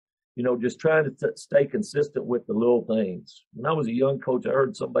just trying to stay consistent with the little things. When I was a young coach, I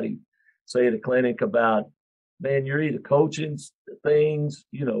heard somebody say at a clinic about, man, you're either coaching things,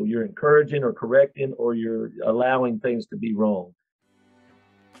 you're encouraging or correcting, or you're allowing things to be wrong.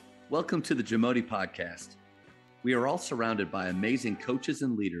 Welcome to the Jamodi Podcast. We are all surrounded by amazing coaches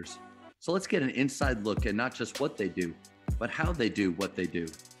and leaders. So let's get an inside look at not just what they do, but how they do what they do.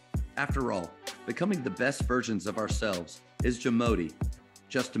 After all, becoming the best versions of ourselves is Jamodi,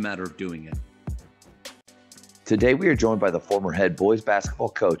 just a matter of doing it. Today we are joined by the former head boys basketball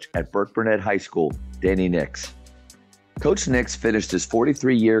coach at Burkburnett High School, Danny Nix. Coach Nix finished his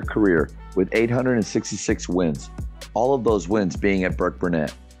 43-year career with 866 wins, all of those wins being at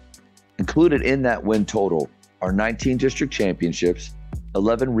Burkburnett. Included in that win total are 19 district championships,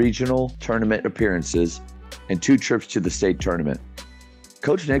 11 regional tournament appearances, and 2 trips to the state tournament.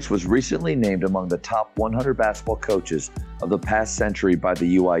 Coach Nix was recently named among the top 100 basketball coaches of the past century by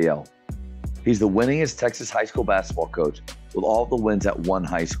the UIL. He's the winningest Texas high school basketball coach with all the wins at one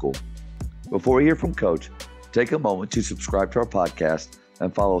high school. Before we hear from Coach, take a moment to subscribe to our podcast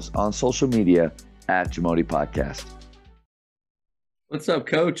and follow us on social media at Jamodi Podcast. What's up,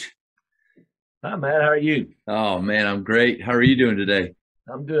 Coach? Hi, Matt. How are you? Oh, man, I'm great. How are you doing today?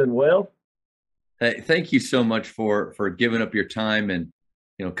 I'm doing well. Hey, thank you so much for giving up your time and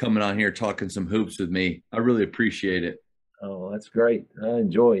coming on here talking some hoops with me. I really appreciate it. Oh, that's great. I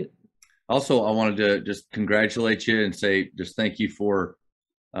enjoy it. Also, I wanted to just congratulate you and say just thank you for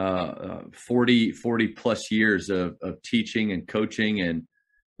 40 plus years of teaching and coaching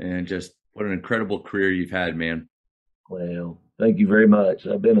and just what an incredible career you've had, man. Well, thank you very much.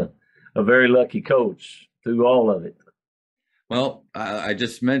 I've been a very lucky coach through all of it. Well, I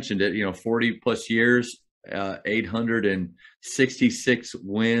just mentioned it, 40 plus years, 866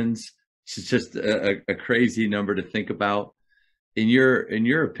 wins. It's just a crazy number to think about. In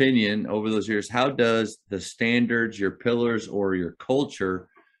your opinion, over those years, how does the standards, your pillars, or your culture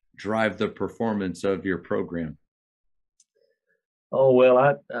drive the performance of your program? Oh, well,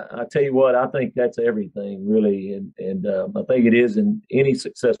 I tell you what, I think that's everything, really. And I think it is in any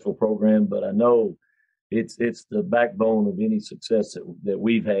successful program, but I know it's the backbone of any success that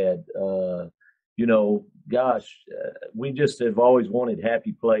we've had. We just have always wanted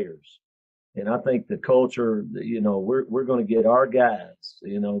happy players. And I think the culture, we're going to get our guys,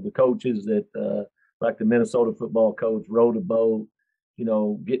 the coaches that, like the Minnesota football coach, rowed a boat,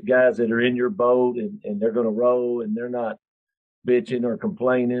 get guys that are in your boat and they're going to row and they're not bitching or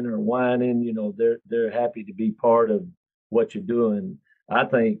complaining or whining. They're happy to be part of what you're doing. I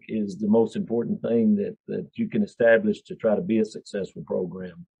think is the most important thing that you can establish to try to be a successful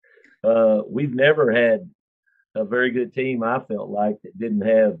program. We've never had a very good team, I felt like, that didn't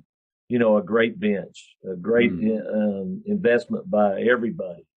have, a great bench, a great investment by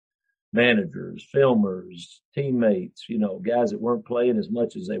everybody, managers, filmers, teammates, guys that weren't playing as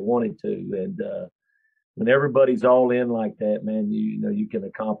much as they wanted to. And when everybody's all in like that, man, you can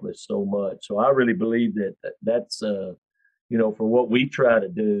accomplish so much. So I really believe that's, for what we try to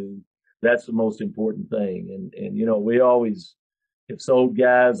do, that's the most important thing. And we always have sold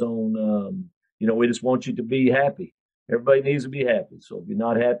guys on, we just want you to be happy. Everybody needs to be happy. So if you're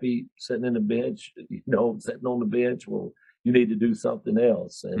not happy sitting in the bench, sitting on the bench, well, you need to do something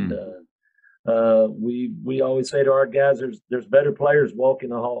else. And we always say to our guys, there's better players walking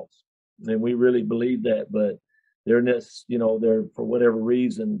the halls, and we really believe that. But they're they're for whatever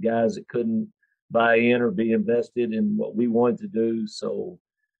reason guys that couldn't buy in or be invested in what we wanted to do. So,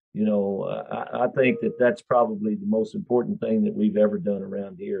 I think that's probably the most important thing that we've ever done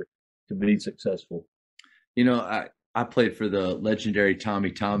around here to be successful. I played for the legendary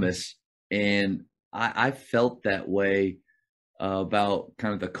Tommy Thomas, and I felt that way about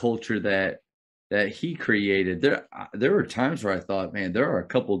kind of the culture that he created. There were times where I thought, man, there are a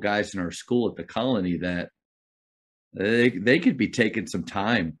couple guys in our school at the Colony that they could be taking some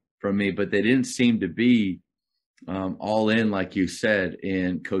time from me, but they didn't seem to be all in, like you said,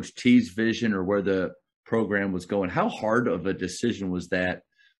 in Coach T's vision or where the program was going. How hard of a decision was that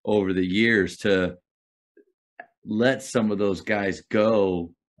over the years to let some of those guys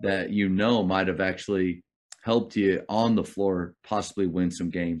go that might have actually helped you on the floor possibly win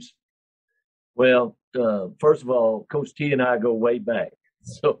some games? Well, first of all, Coach T and I go way back,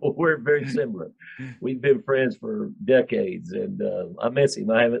 so we're very similar. We've been friends for decades, and I miss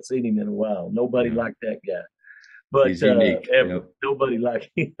him. I haven't seen him in a while. Nobody like that guy, but he's unique. Yep. Nobody like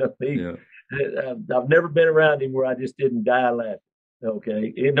him. Yeah. I've never been around him where I just didn't die laughing.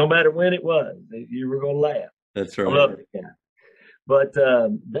 Okay, and no matter when it was, you were going to laugh. That's right. I love the guy. But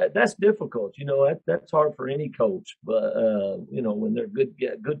that's difficult. That's hard for any coach. But when they're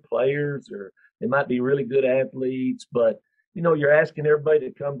good players, or they might be really good athletes, but you're asking everybody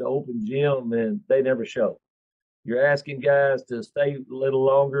to come to open gym and they never show. You're asking guys to stay a little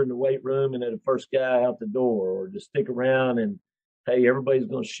longer in the weight room and they're the first guy out the door, or to stick around and hey, everybody's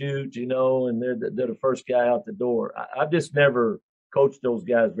going to shoot, and they're the first guy out the door. I've just never coached those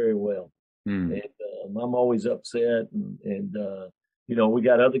guys very well, and I'm always upset. And we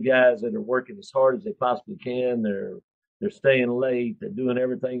got other guys that are working as hard as they possibly can. They're staying late. They're doing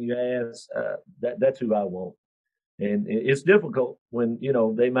everything you ask. That's who I want. And it's difficult when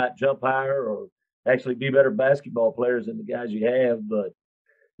they might jump higher or actually be better basketball players than the guys you have. But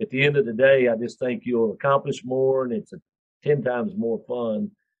at the end of the day, I just think you'll accomplish more, and it's 10 times more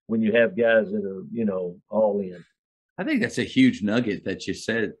fun when you have guys that are all in. I think that's a huge nugget that you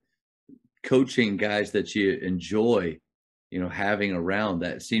said. Coaching guys that you enjoy, having around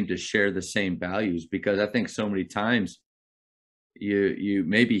that seem to share the same values, because I think so many times you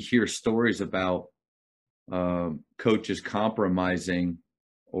maybe hear stories about coaches compromising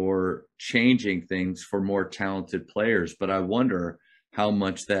or changing things for more talented players. But I wonder how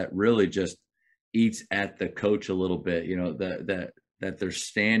much that really just eats at the coach a little bit, that their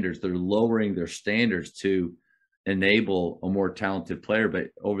standards, they're lowering their standards to enable a more talented player. But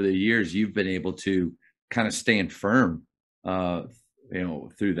over the years, you've been able to kind of stand firm,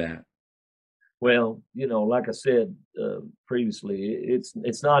 through that. Well, like I said previously,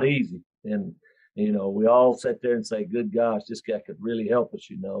 it's not easy. And, we all sit there and say, good gosh, this guy could really help us,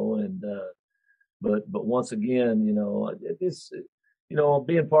 and, but once again, it's,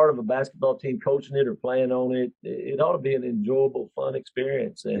 being part of a basketball team, coaching it or playing on it, it ought to be an enjoyable, fun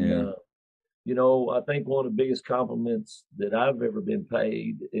experience. And, I think one of the biggest compliments that I've ever been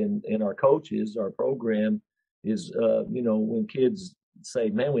paid in our coaches, our program, is, when kids say,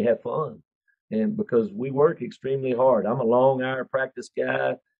 man, we have fun. And because we work extremely hard. I'm a long hour practice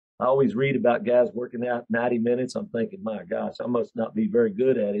guy. I always read about guys working out 90 minutes. I'm thinking, my gosh, I must not be very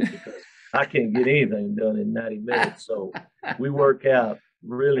good at it, because I can't get anything done in 90 minutes. So we work out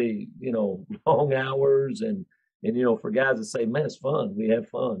really, long hours. And for guys to say, man, it's fun. We have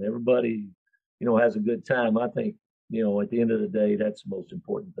fun. Everybody, has a good time. I think, at the end of the day, that's the most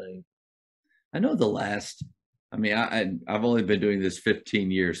important thing. I know I've only been doing this 15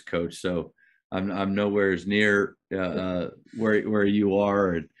 years, Coach. So I'm nowhere as near where you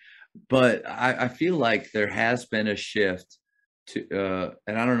are. But I feel like there has been a shift to,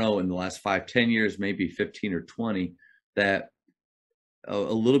 and I don't know, in the last 5-10 years, maybe 15 or 20, that a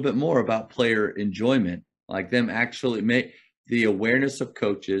little bit more about player enjoyment, like them actually make the awareness of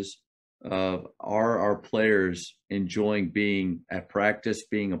coaches of are our players enjoying being at practice,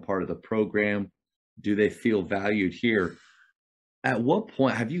 being a part of the program? Do they feel valued here? At what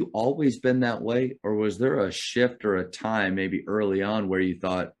point, have you always been that way, or was there a shift or a time maybe early on where you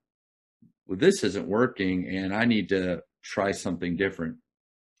thought, well, this isn't working and I need to try something different?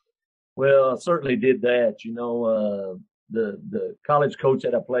 Well, I certainly did that. The college coach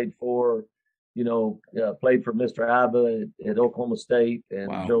that I played for, played for Mr. Iba at Oklahoma State, and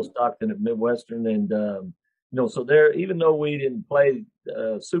Wow. Joe Stockton at Midwestern. And, so there, even though we didn't play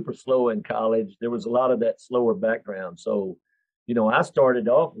super slow in college, there was a lot of that slower background. So, I started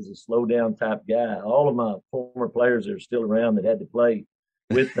off as a slow down type guy. All of my former players that are still around that had to play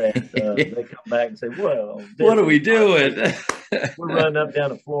with that, they come back and say, well, what are we doing? We're running up down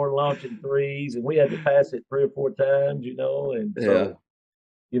the floor and launching threes, and we had to pass it 3 or 4 times, and so,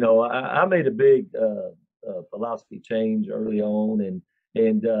 I made a big philosophy change early on,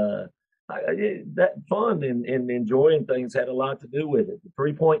 and that fun and enjoying things had a lot to do with it. The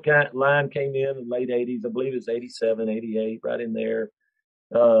 3-point line came in the late 80s. I believe it's 87, 88, right in there.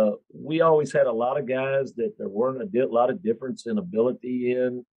 We always had a lot of guys that there weren't a lot of difference in ability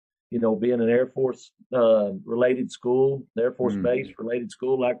in, being an Air Force related school, Air Force Base related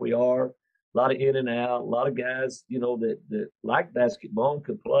school like we are. A lot of in and out, a lot of guys, that like basketball and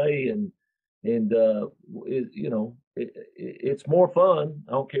could play, and it's more fun.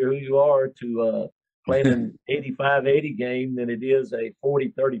 I don't care who you are to playing an 85-80 game than it is a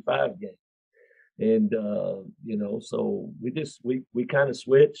 40-35 game. And so we kind of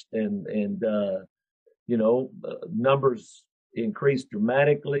switched, and numbers increased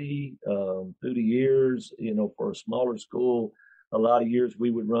dramatically through the years. For a smaller school, a lot of years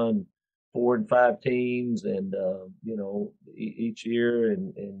we would run 4 and 5 teams, and each year,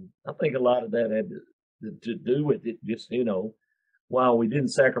 and I think a lot of that had to do with it. Just while we didn't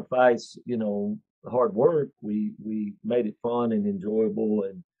sacrifice hard work, we made it fun and enjoyable,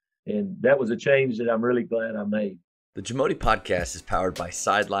 and that was a change that I'm really glad I made. The Jamodi podcast is powered by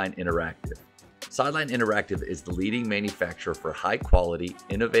Sideline Interactive. Sideline Interactive is the leading manufacturer for high-quality,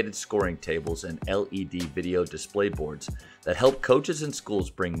 innovative scoring tables and LED video display boards that help coaches and schools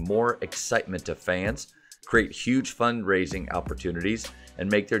bring more excitement to fans, create huge fundraising opportunities,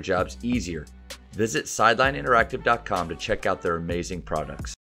 and make their jobs easier. Visit sidelineinteractive.com to check out their amazing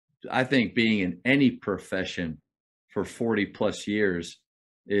products. I think being in any profession for 40 plus years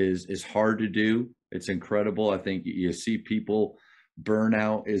is hard to do. It's incredible. I think you see people,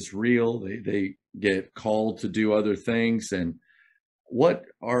 burnout is real. They get called to do other things. And what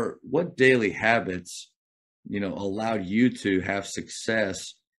daily habits, allowed you to have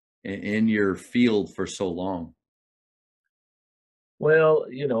success in your field for so long? Well,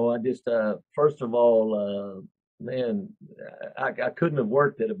 I just first of all, man, I couldn't have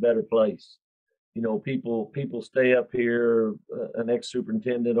worked at a better place. People stay up here, an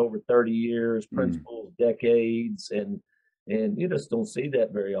ex-superintendent over 30 years, principals decades, and you just don't see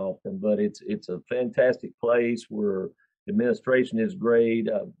that very often. But it's a fantastic place where administration is great.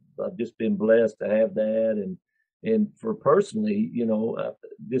 I've just been blessed to have that, and for personally,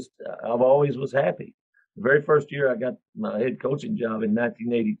 I've always was happy. The very first year I got my head coaching job in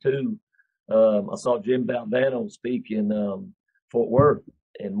 1982, I saw Jim Valvano speak in Fort Worth.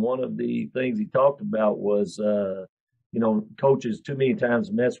 And one of the things he talked about was, coaches too many times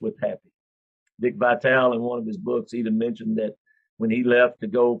mess with happy. Dick Vitale, in one of his books, even mentioned that when he left to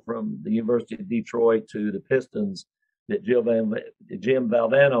go from the University of Detroit to the Pistons, that Jim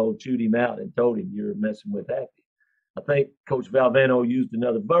Valvano chewed him out and told him, "You're messing with happy." I think Coach Valvano used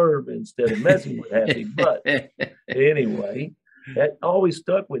another verb instead of messing with happy. But anyway, that always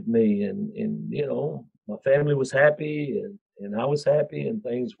stuck with me. And my family was happy, and I was happy, and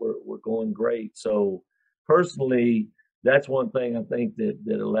things were going great. So personally, that's one thing I think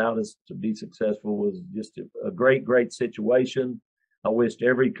that allowed us to be successful, was just a great situation. I wished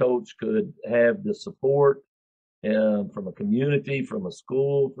every coach could have the support from a community, from a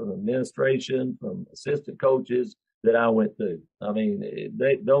school, from administration, from assistant coaches that I went through. I mean,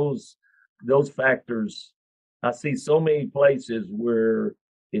 those factors, I see so many places where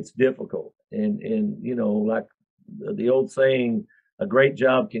it's difficult, and like the old saying, a great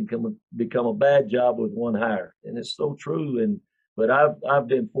job can become a bad job with one hire, and it's so true. But I've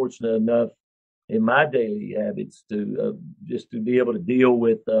been fortunate enough in my daily habits to just to be able to deal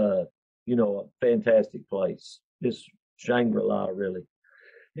with a fantastic place, just Shangri-La really.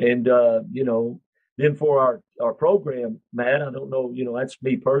 And then for our program, Matt, I don't know, that's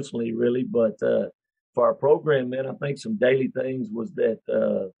me personally really, but for our program, man, I think some daily things was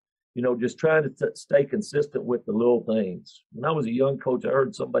that just trying to stay consistent with the little things. When I was a young coach, I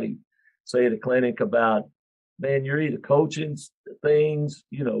heard somebody say at a clinic about, man, you're either coaching things,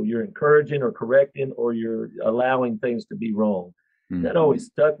 you're encouraging or correcting, or you're allowing things to be wrong. That always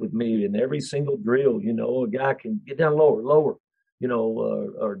stuck with me. In every single drill, a guy can get down lower,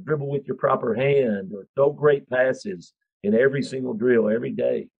 or dribble with your proper hand, or throw great passes in every single drill every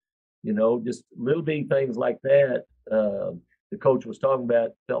day. Just little bitty things like that. The coach was talking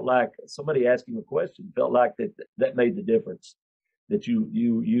about, felt like somebody asked him a question, felt like that made the difference. That you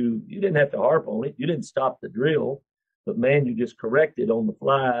didn't have to harp on it. You didn't stop the drill, but man, you just corrected on the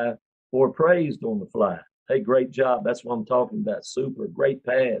fly or praised on the fly. Hey, great job. That's what I'm talking about. Super, great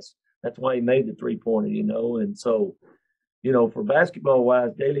pass. That's why he made the 3-pointer, And so, for basketball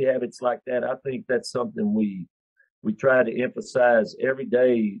wise, daily habits like that, I think that's something we try to emphasize every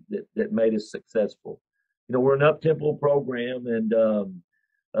day that made us successful. We're an up-tempo program, and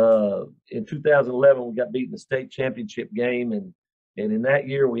in 2011 we got beat in the state championship game, and in that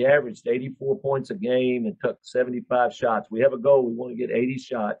year we averaged 84 points a game and took 75 shots. We have a goal; we want to get 80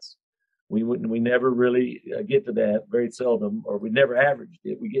 shots. We never really get to that, very seldom, or we never averaged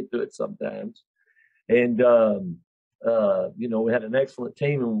it. We get to it sometimes, and we had an excellent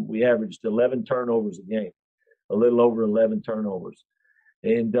team, and we averaged 11 turnovers a game, a little over 11 turnovers.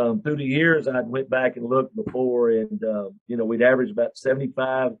 And through the years, I went back and looked before, and we'd average about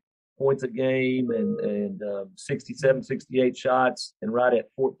 75 points a game and 67, 68 shots, and right at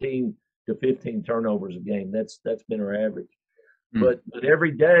 14 to 15 turnovers a game. That's been our average. But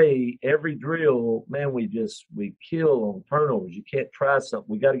every day, every drill, man, we kill on turnovers. You can't try something.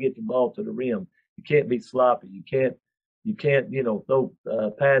 We got to get the ball to the rim. You can't be sloppy. You can't throw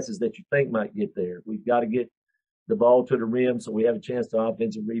passes that you think might get there. We've got to get the ball to the rim so we have a chance to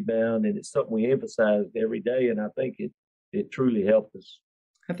offensive rebound, and it's something we emphasized every day, and I think it truly helped us.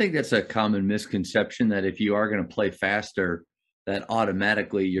 I think that's a common misconception, that if you are going to play faster, that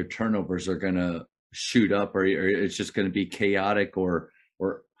automatically your turnovers are going to shoot up, or it's just going to be chaotic or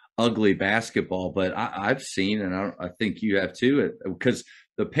ugly basketball, but I've seen, and I think you have too, because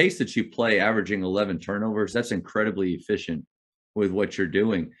the pace that you play, averaging 11 turnovers, that's incredibly efficient with what you're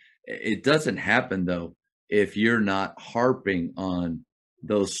doing. It doesn't happen though if you're not harping on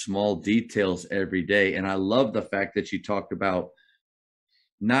those small details every day. And I love the fact that you talked about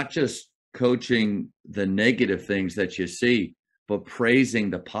not just coaching the negative things that you see, but praising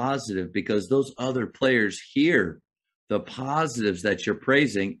the positive, because those other players hear the positives that you're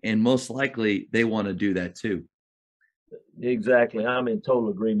praising, and most likely they want to do that too. Exactly. I'm in total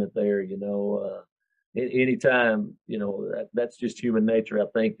agreement there. Anytime, that's just human nature. I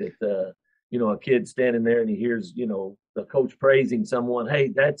think that, a kid standing there and he hears, the coach praising someone,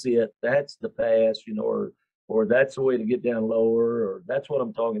 hey, that's it. That's the pass, or that's the way to get down lower, or that's what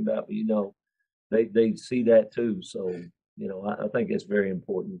I'm talking about. But, they see that too. So, I think it's very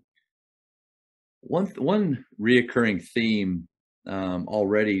important. One reoccurring theme,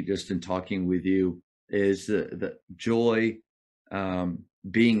 already just in talking with you, is the joy,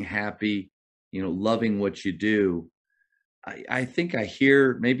 being happy, loving what you do. I think I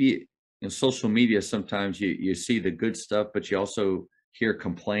hear maybe in social media sometimes you see the good stuff, but you also hear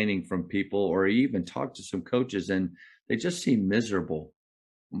complaining from people, or you even talk to some coaches and they just seem miserable.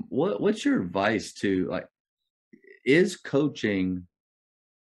 What's your advice to, like, is coaching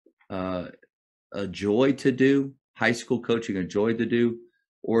uh, a joy to do? High school coaching a joy to do,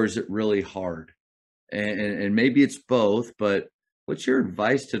 or is it really hard? And maybe it's both, but what's your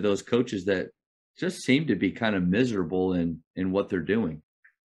advice to those coaches that just seem to be kind of miserable in what they're doing?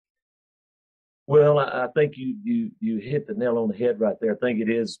 Well, I think you hit the nail on the head right there. I think it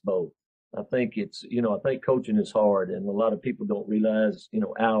is both. I think I think coaching is hard, and a lot of people don't realize,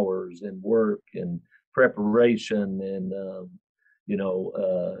 hours and work and preparation, and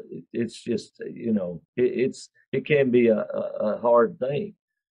it's just, it can be a hard thing.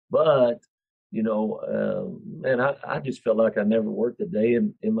 But, man, I just felt like I never worked a day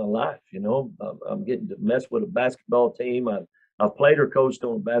in my life. I'm getting to mess with a basketball team. I've played or coached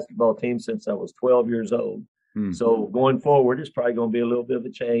on a basketball team since I was 12 years old. Hmm. So going forward, it's probably going to be a little bit of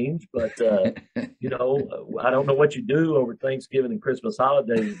a change. But, I don't know what you do over Thanksgiving and Christmas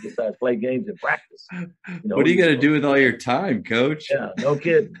holidays besides play games and practice. What are you going to do with all your time, coach? Yeah, no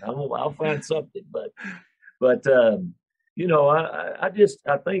kidding. I'll find something. But I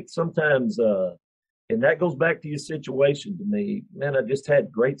think sometimes, and that goes back to your situation to me, man, I just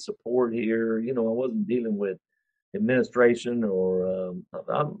had great support here. I wasn't dealing with administration or,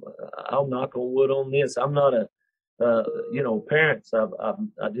 I'll knock on wood on this. I'm not parents. I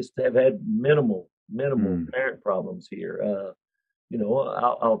just have had minimal parent problems here.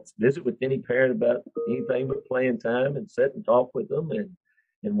 I'll visit with any parent about anything but playing time and sit and talk with them and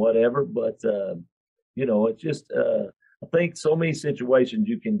whatever. But, it's just, I think so many situations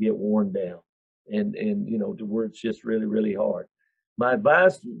you can get worn down and to where it's just really, really hard. My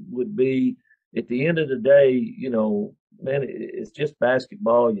advice would be, at the end of the day, man, it's just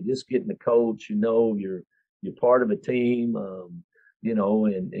basketball. You're just getting the coach, you're part of a team, and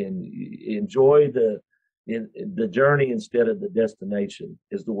enjoy the journey instead of the destination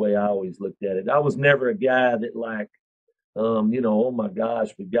is the way I always looked at it. I was never a guy that, like, oh my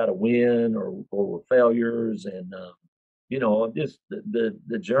gosh, we've got to win, or we're failures. And, just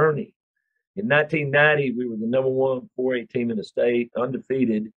the journey. In 1990, we were the number one 4A team in the state,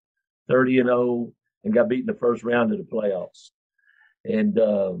 undefeated, 30-0, and got beat in the first round of the playoffs. And,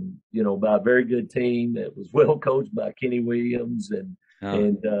 by a very good team that was well coached by Kenny Williams, and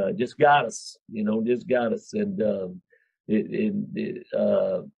just got us, just got us. And,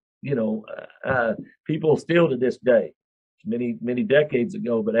 people still to this day, many decades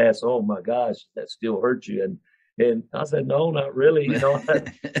ago, but ask, oh my gosh, that still hurts you. And I said, no, not really.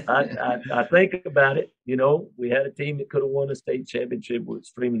 I think about it. We had a team that could have won a state championship. We're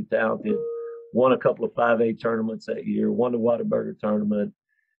extremely talented. Won a couple of 5A tournaments that year. Won the Whataburger tournament.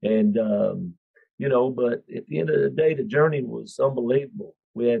 And, but at the end of the day, the journey was unbelievable.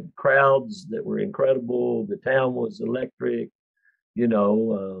 We had crowds that were incredible. The town was electric.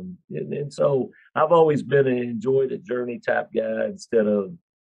 And so I've always been an enjoy the journey type guy instead of,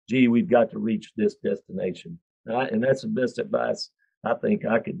 gee, we've got to reach this destination. And that's the best advice I think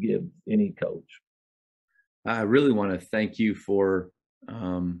I could give any coach. I really want to thank you for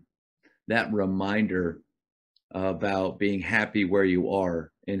that reminder about being happy where you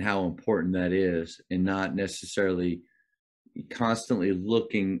are and how important that is, and not necessarily constantly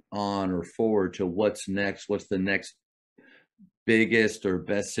looking on or forward to what's next, what's the next biggest or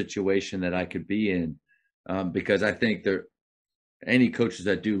best situation that I could be in. Because I think there, any coaches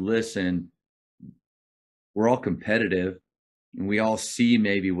that do listen, we're all competitive, and we all see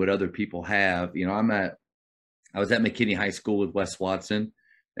maybe what other people have. You know, I was at McKinney High School with Wes Watson,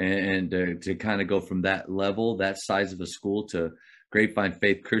 and to kind of go from that level, that size of a school, to Grapevine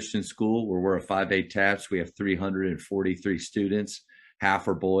Faith Christian School, where we're a 5A TAPS. We have 343 students, half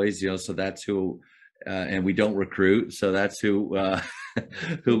are boys, you know, so that's who, and we don't recruit. So that's who,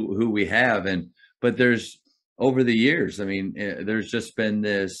 who we have. But there's, over the years, I mean, there's just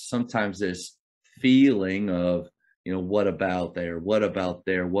been sometimes this feeling of, you know, what about there?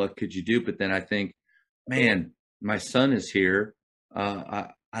 What could you do? But then I think, man, my son is here.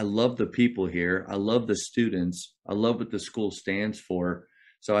 I love the people here. I love the students. I love what the school stands for.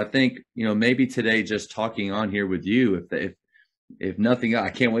 So I think, you know, maybe today, just talking on here with you, if nothing else, I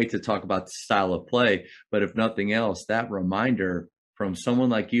can't wait to talk about the style of play, but if nothing else, that reminder from someone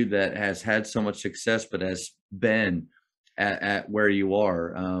like you that has had so much success, but has been at where you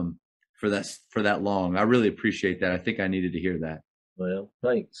are, for that long. I really appreciate that. I think I needed to hear that. Well,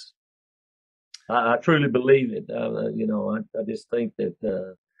 thanks. I truly believe it. You know, I just think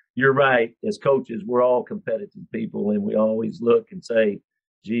that you're right. As coaches, we're all competitive people, and we always look and say,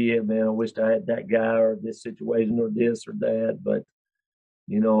 gee, man, I wished I had that guy or this situation or this or that. But,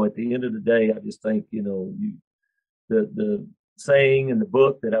 you know, at the end of the day, I just think, you know, the saying in the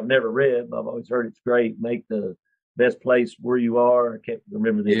book that I've never read, but I've always heard it's great, make the best place where you are. I can't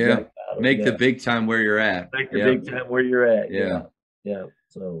remember the exact title. Make the big time where you're at. Make the big time where you're at. Yeah. Yeah.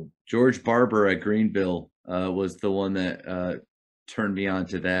 So George Barber at Greenville was the one that turned me on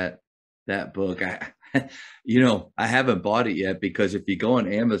to that book. You know, I haven't bought it yet, because if you go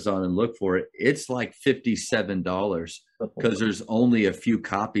on Amazon and look for it, it's like $57 because there's only a few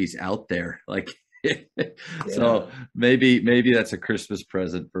copies out there. Like, so maybe that's a Christmas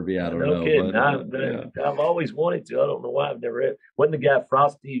present for me. I don't know. Kidding. But, I've always wanted to. I don't know why I've never read. Wasn't the guy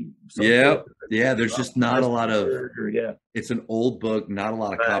Frosty? Yeah. There's just not a lot of. Yeah. It's an old book. Not a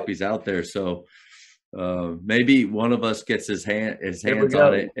lot of copies out there. So maybe one of us gets his hands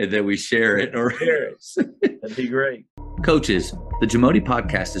on it, and then we share it. Or that'd be great. Coaches, the Jamodi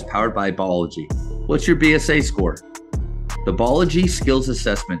podcast is powered by Ballology. What's your BSA score? The Ballology Skills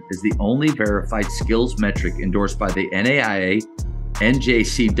Assessment is the only verified skills metric endorsed by the NAIA,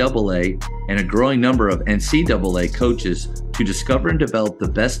 NJCAA, and a growing number of NCAA coaches to discover and develop the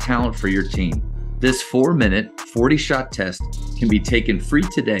best talent for your team. This 4-minute, 40-shot test can be taken free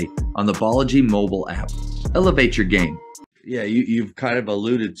today on the Ballology mobile app. Elevate your game. Yeah, you've kind of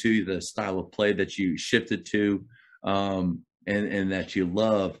alluded to the style of play that you shifted to, and that you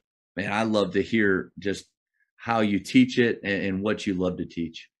love. Man, I love to hear just how you teach it and what you love to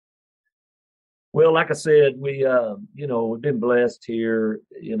teach. Well, like I said, we, you know, we've been blessed here.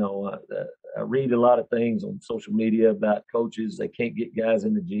 You know, I read a lot of things on social media about coaches. They can't get guys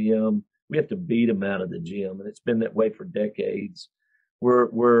in the gym. We have to beat them out of the gym, and it's been that way for decades.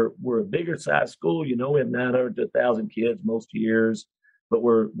 We're a bigger size school. You know, we have 900 to 1,000 kids most years, but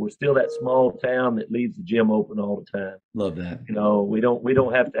we're still that small town that leaves the gym open all the time. Love that. You know, we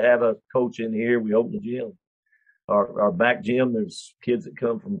don't have to have a coach in here. We open the gym. Our back gym, there's kids that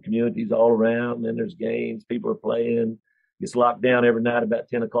come from communities all around, and there's games, people are playing. It's locked down every night about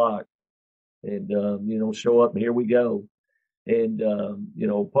 10 o'clock, and you know, show up and here we go. And you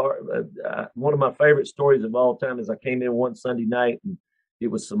know, one of my favorite stories of all time is I came in one Sunday night, and it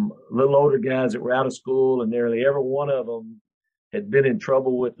was some little older guys that were out of school, and nearly every one of them had been in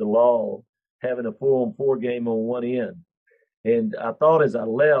trouble with the law, having a 4-on-4 game on one end. And I thought as I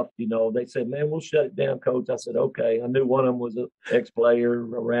left, you know, they said, man, we'll shut it down, coach. I said, okay. I knew one of them was an ex-player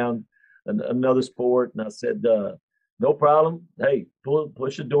around another sport. And I said, no problem. Hey,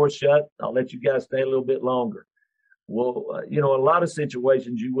 push the door shut. I'll let you guys stay a little bit longer. Well, you know, a lot of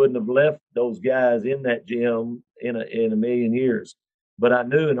situations you wouldn't have left those guys in that gym in a million years. But I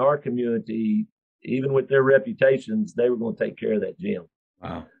knew in our community, even with their reputations, they were going to take care of that gym.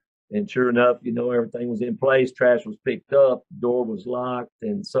 Wow. And sure enough, you know, everything was in place. Trash was picked up. The door was locked.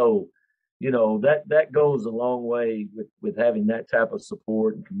 And so, you know, that goes a long way with having that type of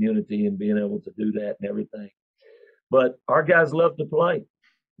support and community and being able to do that and everything. But our guys love to play.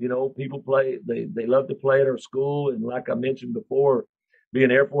 You know, people play. They love to play at our school. And like I mentioned before, being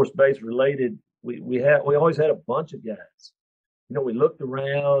Air Force Base related, we always had a bunch of guys. You know, we looked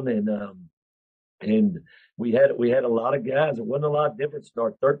around and we had a lot of guys. It wasn't a lot of difference in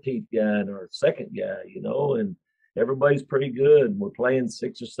our 13th guy and our second guy, you know, and everybody's pretty good. We're playing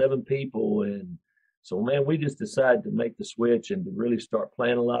 6 or 7 people. And so, man, we just decided to make the switch and to really start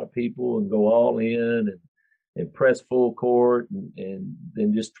playing a lot of people and go all in and press full court and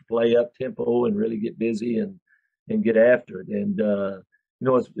then just play up tempo and really get busy and get after it. And it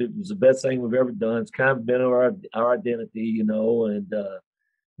was the best thing we've ever done. It's kind of been our identity, and that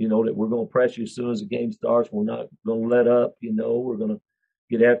we're going to press you as soon as the game starts. We're not going to let up. We're going to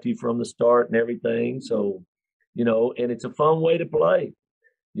get after you from the start and everything. So, and it's a fun way to play.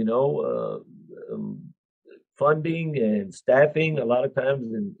 Funding and staffing a lot of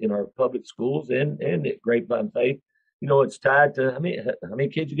times in our public schools and at Grapevine Faith, it's tied to how many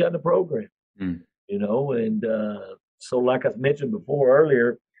kids you got in the program. Mm. And so like I mentioned before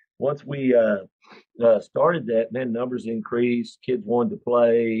earlier, once we started that, man, numbers increased, kids wanted to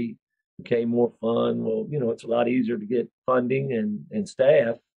play, became more fun. Well, it's a lot easier to get funding and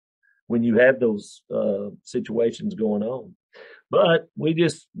staff when you have those situations going on. But we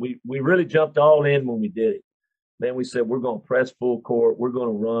really jumped all in when we did it. Man, we said, we're going to press full court. We're going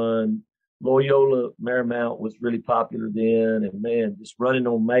to run. Loyola Marymount was really popular then. And, man, just running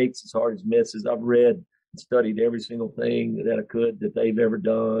on makes as hard as misses. I've read and studied every single thing that I could that they've ever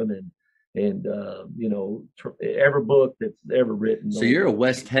done. And every book that's ever written. So you're a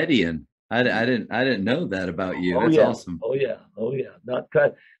West Headian. I didn't know that about you. That's awesome. Oh yeah. Not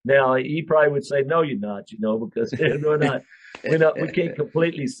cut. Now he probably would say, no, you're not, because we're not. We can't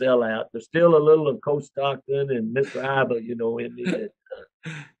completely sell out. There's still a little of Coach Stockton and Mr. Iba, in me.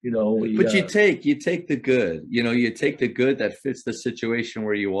 But you take the good. You take the good that fits the situation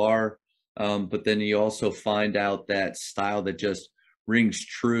where you are. But then you also find out that style that just rings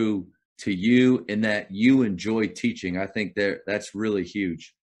true to you and that you enjoy teaching. I think that's really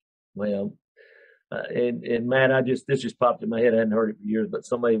huge. Well, and Matt, this just popped in my head. I hadn't heard it for years, but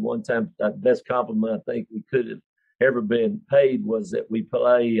somebody one time, the best compliment I think we could have ever been paid was that we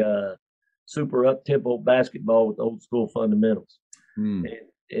play super up-tempo basketball with old school fundamentals.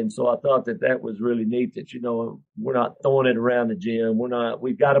 And so I thought that was really neat that, we're not throwing it around the gym.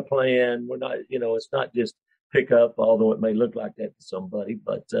 We've got a plan. We're not, it's not just pick up, although it may look like that to somebody,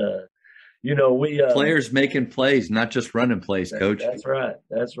 but we players making plays, not just running plays, Coach. That's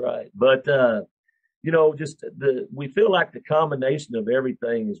right. But we feel like the combination of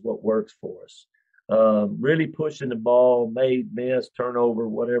everything is what works for us. Really pushing the ball, made, miss, turnover,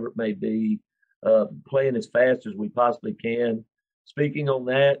 whatever it may be, playing as fast as we possibly can. Speaking on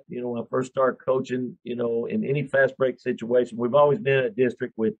that, when I first started coaching, in any fast break situation, we've always been in a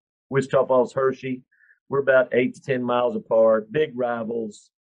district with Wichita Falls, Hershey. We're about 8 to 10 miles apart, big rivals.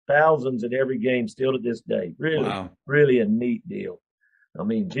 Thousands at every game still to this day. Really, wow. Really a neat deal. I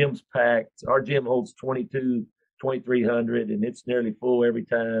mean, gym's packed. Our gym holds 2,300, and it's nearly full every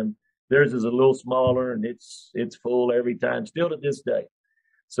time. Theirs is a little smaller, and it's full every time, still to this day.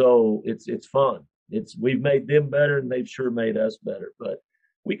 So it's fun. We've made them better, and they've sure made us better. But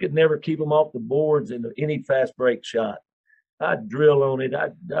we could never keep them off the boards in any fast break shot. I'd drill on it.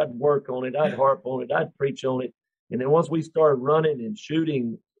 I'd work on it. I'd harp on it. I'd preach on it. And then once we started running and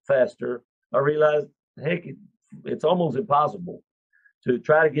shooting faster, I realized, heck, it's almost impossible to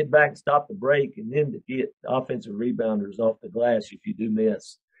try to get back and stop the break and then to get offensive rebounders off the glass if you do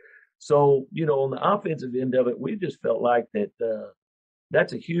miss. So, on the offensive end of it, we just felt like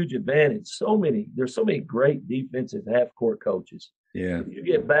that's a huge advantage. There's so many great defensive half-court coaches. Yeah. If you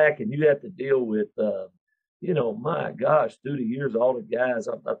get back and you have to deal with, my gosh, through the years, all the guys,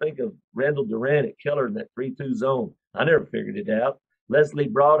 I think of Randall Durant at Keller in that 3-2 zone. I never figured it out. Leslie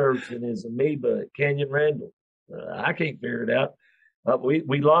Broadhurst and his amoeba at Canyon Randall. I can't figure it out.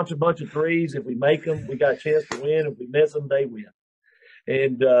 We launch a bunch of threes. If we make them, we got a chance to win. If we miss them, they win.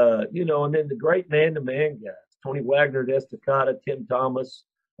 And, and then the great man-to-man guys, Tony Wagner at Estacada, Tim Thomas,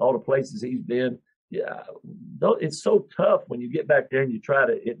 all the places he's been. Yeah, it's so tough when you get back there and you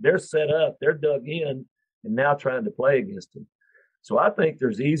they're set up, they're dug in, and now trying to play against them. So I think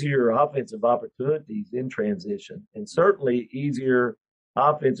there's easier offensive opportunities in transition and certainly easier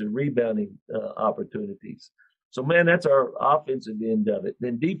offensive rebounding opportunities. So, man, that's our offensive end of it.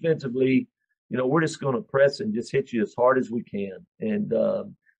 Then defensively, we're just going to press and just hit you as hard as we can. And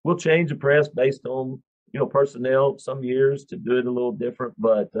we'll change the press based on, personnel some years to do it a little different.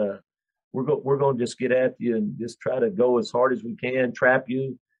 But we're going to just get at you and just try to go as hard as we can, trap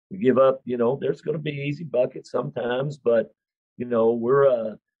you. We give up, there's going to be easy buckets sometimes, but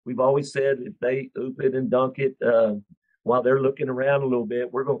we've always said if they oop it and dunk it while they're looking around a little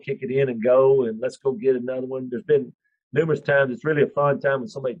bit, we're going to kick it in and go, and let's go get another one. There's been numerous times. It's really a fun time when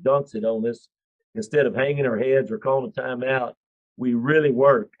somebody dunks it on us. Instead of hanging our heads or calling a timeout, we really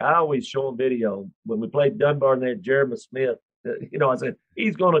work. I always show them video. When we played Dunbar and they had Jeremy Smith, I said,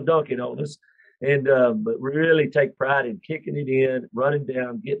 he's going to dunk it on us. And but we really take pride in kicking it in, running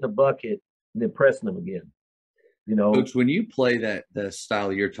down, getting a bucket, and then pressing them again. Coach, when you play the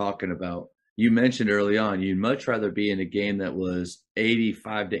style you're talking about, you mentioned early on, you'd much rather be in a game that was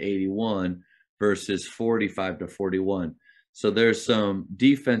 85-81 versus 45-41. So there's some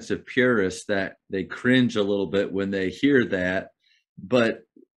defensive purists that they cringe a little bit when they hear that. But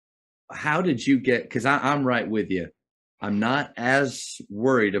how did you get, because I'm right with you. I'm not as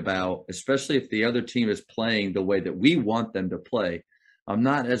worried about, especially if the other team is playing the way that we want them to play. I'm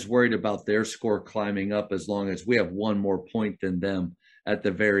not as worried about their score climbing up as long as we have one more point than them at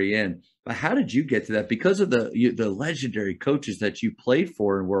the very end. But how did you get to that? Because of the legendary coaches that you played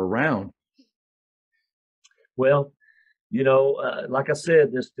for and were around. Well, like I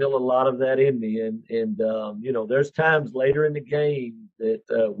said, there's still a lot of that in me, and there's times later in the game that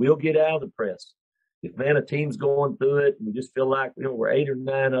we'll get out of the press. If a team's going through it, and we just feel like we're 8 or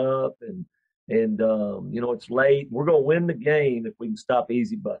 9 up, and it's late, we're going to win the game if we can stop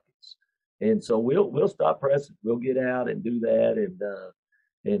easy buckets. And so we'll stop pressing. We'll get out and do that,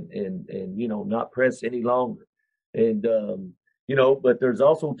 and not press any longer. And but there's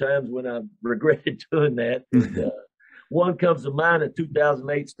also times when I regretted doing that. And, one comes to mind, a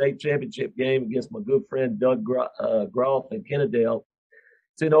 2008 state championship game against my good friend Doug Groff in Kennedale.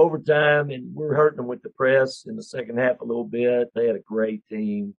 It's in overtime, and we're hurting them with the press in the second half a little bit. They had a great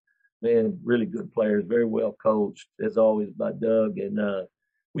team, man, really good players, very well coached, as always, by Doug. And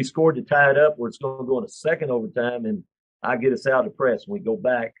we scored to tie it up where it's going to go in a second overtime, and I get us out of the press, and we go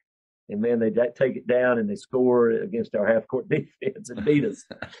back. And, man, they take it down, and they score against our half-court defense and beat us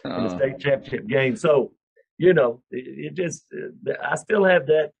in the state championship game. So, it just I still have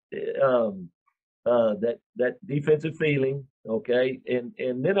that that defensive feeling, okay?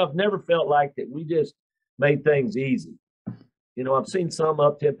 And then I've never felt like that we just made things easy. I've seen some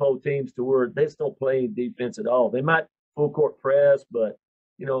up-tempo teams to where they just don't play defense at all. They might full-court press, but,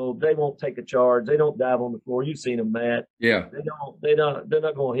 they won't take a charge. They don't dive on the floor. You've seen them, Matt. Yeah. They're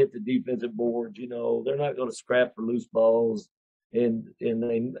not going to hit the defensive boards. They're not going to scrap for loose balls. And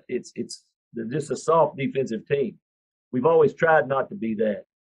they're just a soft defensive team. We've always tried not to be that.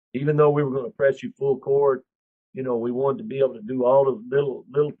 Even though we were going to press you full court, we wanted to be able to do all the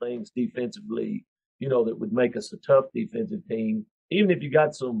little things defensively, that would make us a tough defensive team. Even if you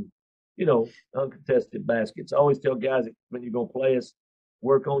got some, uncontested baskets. I always tell guys that when you're going to play us,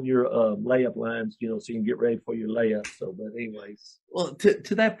 work on your layup lines, so you can get ready for your layup. So, but anyways. Well,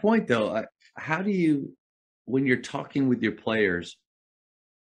 to that point, though, how do you, when you're talking with your players,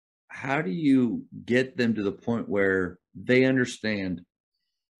 how do you get them to the point where they understand,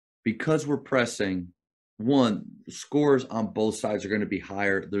 because we're pressing, one, the scores on both sides are going to be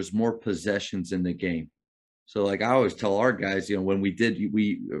higher. There's more possessions in the game. So like I always tell our guys, when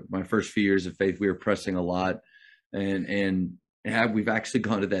my first few years of Faith, we were pressing a lot, and we've actually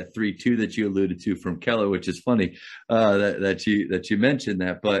gone to that 3-2 that you alluded to from Keller, which is funny that you mentioned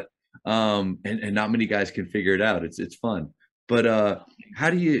that, but and not many guys can figure it out. It's fun. But how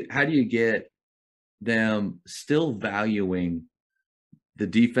do you get them still valuing the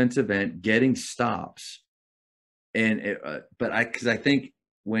defensive end, getting stops, because I think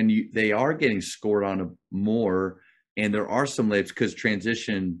when they are getting scored on more, and there are some layups, because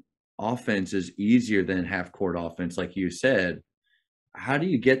transition offense is easier than half court offense, like you said. How do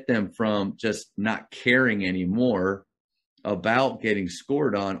you get them from just not caring anymore about getting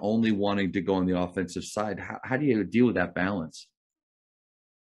scored on, only wanting to go on the offensive side? How do you deal with that balance?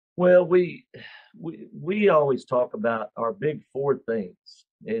 Well, we always talk about our big 4 things,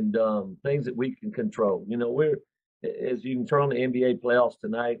 and things that we can control. We're, as you can turn on the NBA playoffs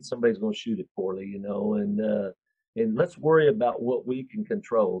tonight, somebody's going to shoot it poorly, and let's worry about what we can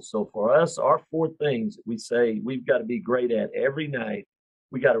control. So for us, our 4 things that we say we've got to be great at every night,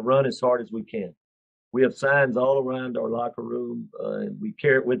 we got to run as hard as we can. We have signs all around our locker room, and we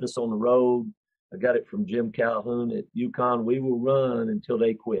carry it with us on the road. I got it from Jim Calhoun at UConn. We will run until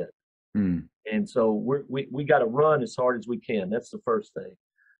they quit. And so we got to run as hard as we can. That's the first thing.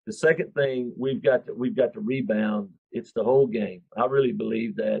 The second thing, we've got to rebound. It's the whole game. I really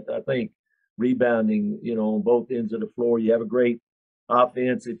believe that. I think rebounding, on both ends of the floor, you have a great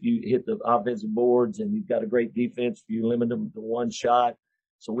offense if you hit the offensive boards, and you've got a great defense if you limit them to one shot.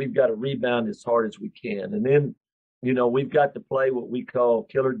 So we've got to rebound as hard as we can. And then, we've got to play what we call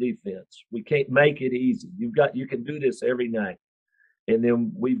killer defense. We can't make it easy. You can do this every night. And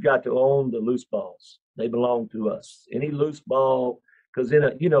then we've got to own the loose balls. They belong to us. Any loose ball, because in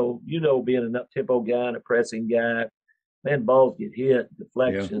being an up-tempo guy and a pressing guy, man, balls get hit,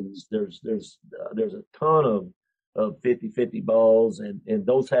 deflections. Yeah. There's a ton of 50-50 balls, and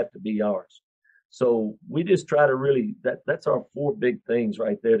those have to be ours. So we just try to really, that's our 4 big things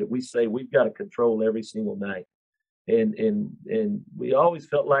right there that we say we've got to control every single night. And we always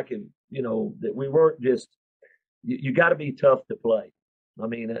felt like if that we weren't just, you got to be tough to play. I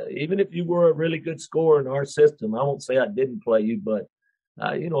mean, even if you were a really good scorer in our system, I won't say I didn't play you, but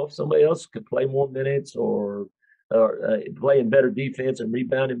if somebody else could play more minutes or playing better defense and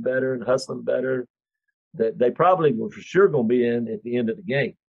rebounding better and hustling better, that they probably were for sure going to be in at the end of the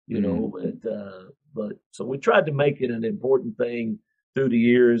game. But so we tried to make it an important thing through the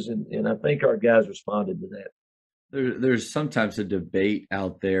years, and I think our guys responded to that. There's sometimes a debate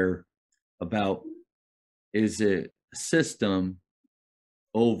out there about, is it system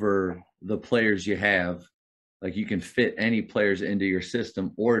over the players you have? Like, you can fit any players into your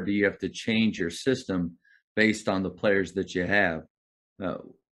system, or do you have to change your system based on the players that you have?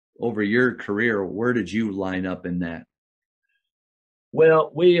 Over your career, where did you line up in that?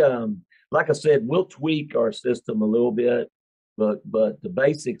 Well, we like I said, we'll tweak our system a little bit, but the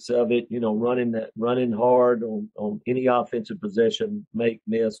basics of it, running hard on any offensive possession, make,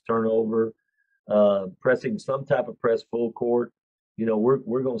 miss, turnover, pressing some type of press full court,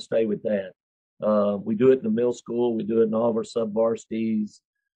 we're going to stay with that. We do it in the middle school. We do it in all of our sub-varsities.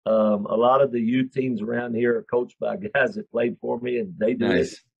 A lot of the youth teams around here are coached by guys that played for me, and they do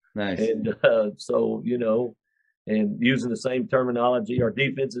it. Nice. And so, and using the same terminology, our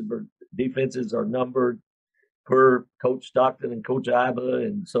defenses are numbered per Coach Stockton and Coach Iba.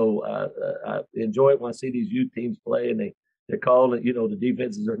 And so I enjoy it when I see these youth teams play, and they're calling it, the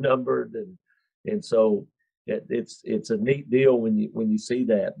defenses are numbered. And so it's a neat deal when you see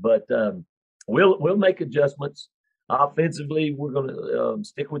that. But we'll make adjustments. Offensively, we're going to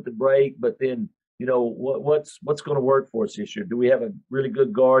stick with the break, but then, what's going to work for us this year? Do we have a really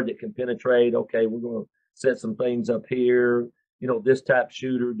good guard that can penetrate? Okay, we're going to set some things up here. This type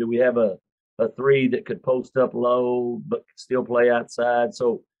shooter. Do we have a three that could post up low but still play outside?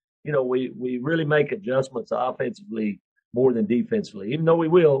 So, we really make adjustments offensively more than defensively. Even though we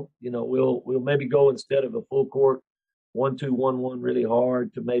will, we'll maybe go, instead of a full court 1-2-1-1 really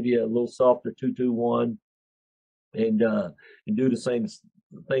hard, to maybe a little softer 2-2-1, and do the same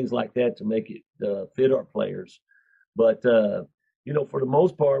things like that to make it fit our players. But for the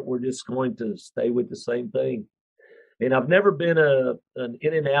most part, we're just going to stay with the same thing. And I've never been an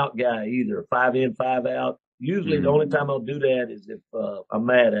in and out guy either, 5 in, 5 out. Usually the only time I'll do that is if I'm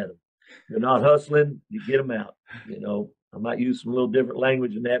mad at them. They're not hustling, you get them out. I might use some little different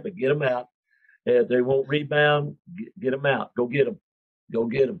language in that, but get them out. If they won't rebound, get them out. Go get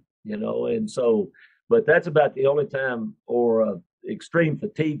them. And so, but that's about the only time, or extreme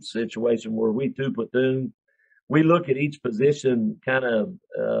fatigue situation where we two platoon. We look at each position kind of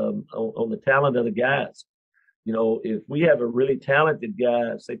on the talent of the guys. If we have a really talented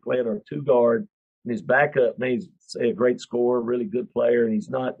guy, say playing our 2 guard, and his backup, he's say a great scorer, really good player, and he's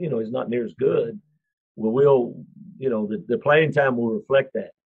not near as good. Well, the playing time will reflect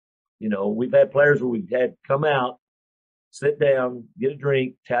that. We've had players where we've had come out, sit down, get a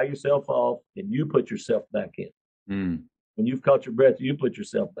drink, towel yourself off, and you put yourself back in. When you've caught your breath, you put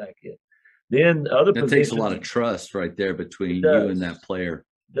yourself back in. Then other that takes a lot of trust right there between you and that player.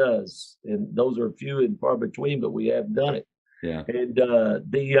 It does, and those are few and far between, but we have done it. Yeah. And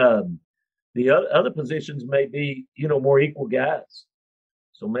the other positions may be more equal guys.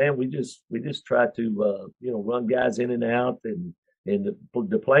 So man, we just try to run guys in and out, and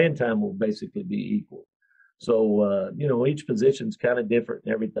the playing time will basically be equal. So each position's kind of different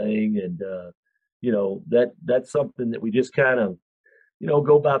and everything, and that's something that we just kind of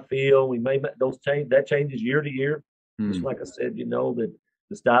go by feel. We may that changes year to year. Just like I said, that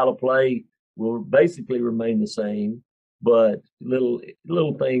the style of play will basically remain the same, but little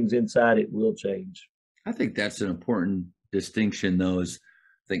things inside it will change. I think that's an important distinction, though. Is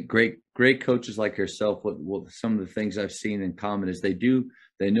I think great coaches like yourself, what some of the things I've seen in common is they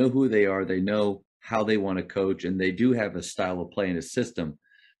know who they are, they know how they want to coach, and they do have a style of play and a system,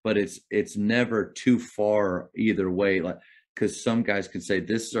 but it's never too far either way. Like, because some guys can say,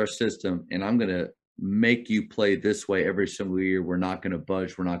 this is our system, and I'm going to make you play this way every single year. We're not going to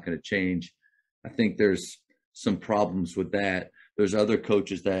budge. We're not going to change. I think there's some problems with that. There's other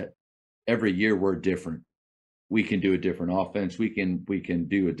coaches that every year we're different. We can do a different offense. We can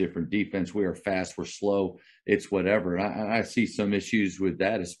do a different defense. We are fast. We're slow. It's whatever. I see some issues with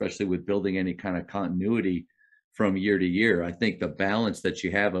that, especially with building any kind of continuity from year to year. I think the balance that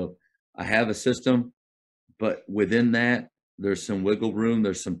you have I have a system, but within that, there's some wiggle room.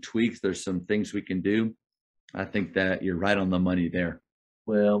 There's some tweaks. There's some things we can do. I think that you're right on the money there.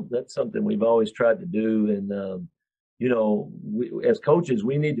 Well, that's something we've always tried to do. And, we, as coaches,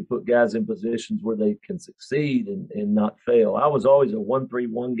 we need to put guys in positions where they can succeed and not fail. I was always a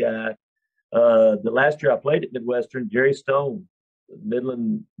 1-3-1 guy. The last year I played at Midwestern, Jerry Stone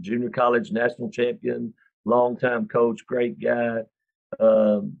Midland Junior College national champion, longtime coach, great guy.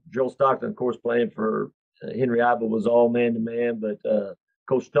 Joe Stockton, of course, playing for Henry Iba was all man to man, but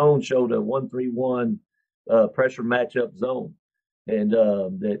Coach Stone showed a 1-3-1 pressure matchup zone, and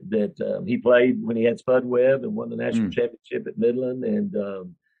he played when he had Spud Webb and won the national championship at Midland,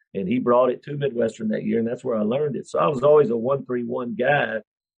 and he brought it to Midwestern that year, and that's where I learned it. So I was always a 1-3-1 guy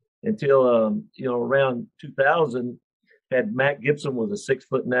until around 2000. Had Matt Gibson was a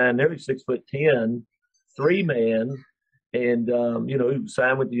 6'9", nearly 6'10", 3-man. And, he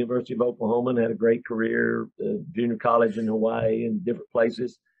signed with the University of Oklahoma and had a great career, junior college in Hawaii and different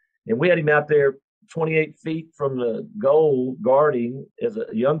places. And we had him out there 28 feet from the goal guarding as a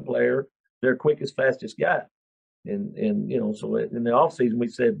young player, their quickest, fastest guy. And so in the offseason, we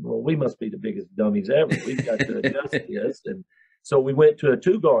said, well, we must be the biggest dummies ever. We've got to adjust this. And so we went to a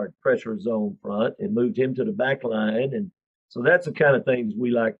 2-guard pressure zone front and moved him to the back line. And so that's the kind of things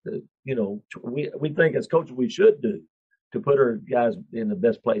we like to, we think as coaches we should do to put our guys in the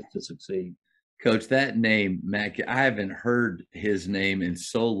best place to succeed. Coach, that name, Mac, I haven't heard his name in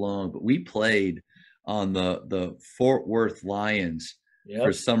so long, but we played on the Fort Worth Lions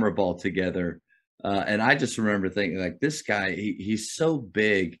for summer ball together. And I just remember thinking, like, this guy, he's so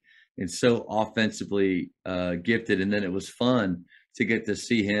big and so offensively gifted. And then it was fun to get to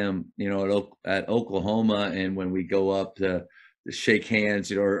see him, at Oklahoma. And when we go up to shake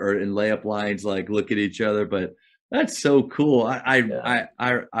hands, or in layup lines, like look at each other. But that's so cool. I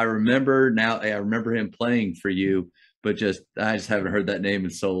remember now. I remember him playing for you, but I just haven't heard that name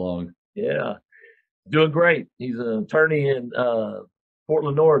in so long. Yeah, doing great. He's an attorney in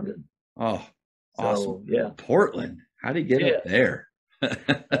Portland, Oregon. Oh, awesome! So, yeah, Portland. How did he get up there?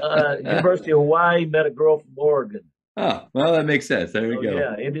 University of Hawaii. Met a girl from Oregon. Oh, well, that makes sense. There we go.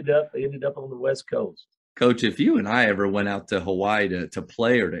 Yeah, ended up on the West Coast. Coach, if you and I ever went out to Hawaii to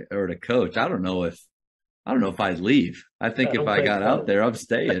play or to coach, I don't know if I'd leave. I think if I got out there, I'm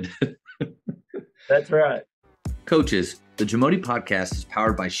staying. That's right. Coaches, the Jamodi podcast is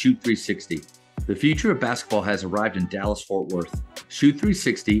powered by Shoot 360. The future of basketball has arrived in Dallas-Fort Worth. Shoot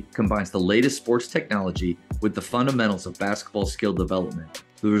 360 combines the latest sports technology with the fundamentals of basketball skill development.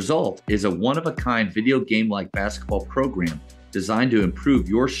 The result is a one-of-a-kind video game-like basketball program designed to improve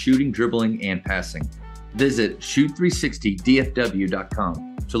your shooting, dribbling, and passing. Visit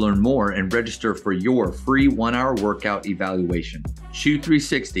shoot360dfw.com to learn more and register for your free 1-hour workout evaluation. Shoot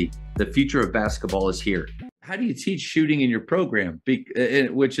 360, the future of basketball is here. How do you teach shooting in your program?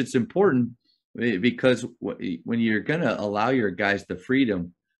 Which it's important because when you're going to allow your guys the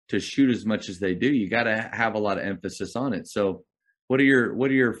freedom to shoot as much as they do, you got to have a lot of emphasis on it. So what are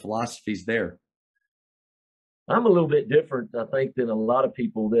your philosophies there? I'm a little bit different, I think, than a lot of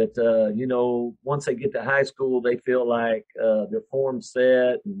people that, once they get to high school, they feel like their form's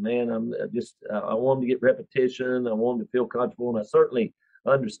set. And, man, I want them to get repetition. I want them to feel comfortable. And I certainly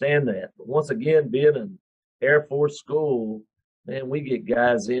understand that. But once again, being an Air Force school, man, we get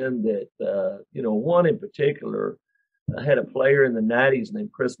guys in that, one in particular, I had a player in the 90s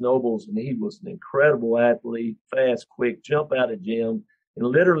named Chris Nobles, and he was an incredible athlete, fast, quick, jump out of gym. And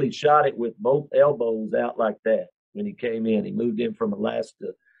literally shot it with both elbows out like that when he came in. He moved in from Alaska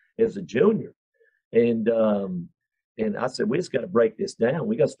as a junior. And I said, we just got to break this down.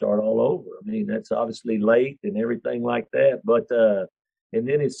 We got to start all over. I mean, that's obviously late and everything like that. But and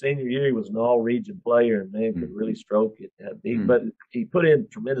then his senior year, he was an all-region player, and, man, could really stroke it. But he put in a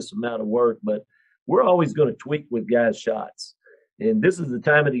tremendous amount of work. But we're always going to tweak with guys' shots. And this is the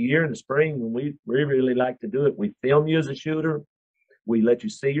time of the year in the spring when we really like to do it. We film you as a shooter. We let you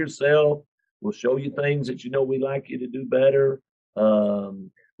see yourself. We'll show you things that we'd like you to do better.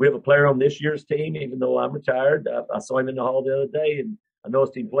 We have a player on this year's team, even though I'm retired. I saw him in the hall the other day, and I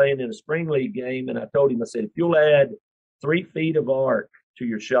noticed him playing in a spring league game, and I told him, I said, if you'll add 3 feet of arc to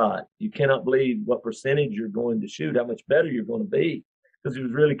your shot, you cannot believe what percentage you're going to shoot, how much better you're going to be, because he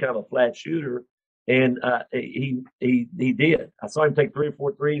was really kind of a flat shooter. And he did. I saw him take 3 or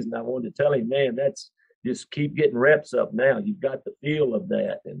 4 threes, and I wanted to tell him, man, that's just keep getting reps up now. You've got the feel of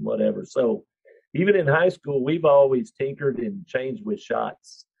that and whatever. So even in high school, we've always tinkered and changed with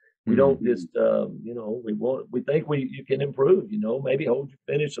shots. We don't just, we think you can improve, maybe hold your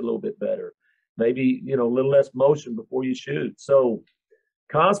finish a little bit better, maybe, a little less motion before you shoot. So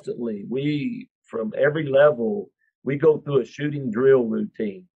constantly from every level, we go through a shooting drill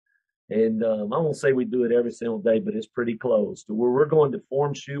routine. And I won't say we do it every single day, but it's pretty close to where we're going to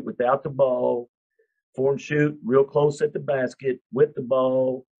form shoot without the ball, form shoot real close at the basket with the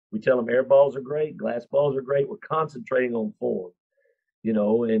ball. We tell them air balls are great, glass balls are great. We're concentrating on form.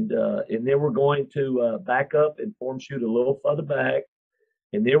 and then we're going to back up and form shoot a little further back.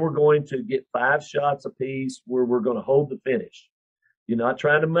 And then we're going to get 5 shots apiece where we're going to hold the finish. You're not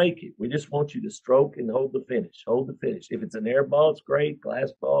trying to make it. We just want you to stroke and hold the finish. Hold the finish. If it's an air ball, it's great.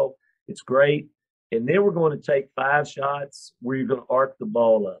 Glass ball, it's great. And then we're going to take 5 shots where you're going to arc the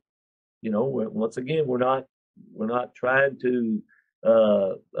ball up. Once again, we're not trying to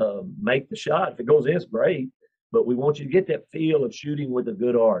make the shot. If it goes in, it's great. But we want you to get that feel of shooting with a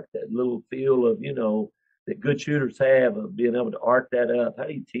good arc, that little feel of, that good shooters have of being able to arc that up. How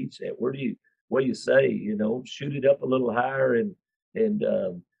do you teach that? What do you say? Shoot it up a little higher. And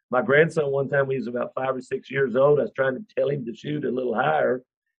my grandson, one time, he was about 5 or 6 years old. I was trying to tell him to shoot a little higher,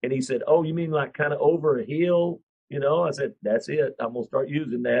 and he said, "Oh, you mean like kind of over a hill?" I said, "That's it. I'm gonna start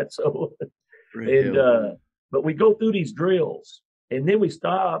using that." So, but we go through these drills, and then we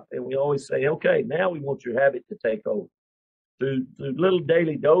stop, and we always say, "Okay, now we want your habit to take over." Through little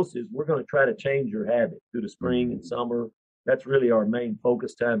daily doses, we're going to try to change your habit through the spring and summer. That's really our main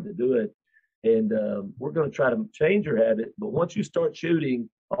focus time to do it. And we're going to try to change your habit. But once you start shooting,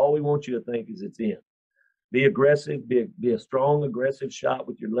 all we want you to think is it's in. Be aggressive, be a strong, aggressive shot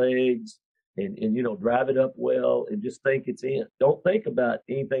with your legs and drive it up well and just think it's in. Don't think about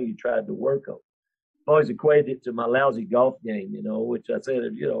anything you tried to work on. I've always equated it to my lousy golf game, which I said,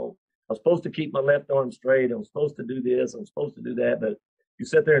 I was supposed to keep my left arm straight. I was supposed to do this. I'm supposed to do that. But you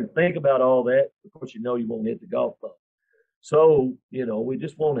sit there and think about all that, of course, you won't hit the golf ball. So, we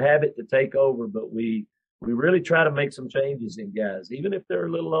just want habit to take over, but we really try to make some changes in guys, even if they're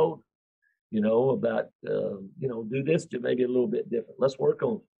a little older, about, do this to maybe a little bit different. Let's work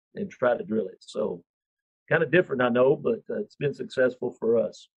on it and try to drill it. So kind of different, I know, but it's been successful for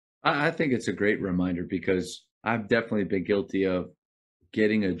us. I think it's a great reminder because I've definitely been guilty of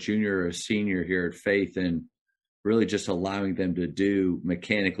getting a junior or a senior here at Faith and really just allowing them to do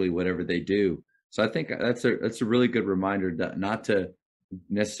mechanically whatever they do. So I think that's a really good reminder that not to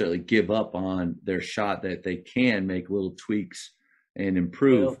necessarily give up on their shot, that they can make little tweaks and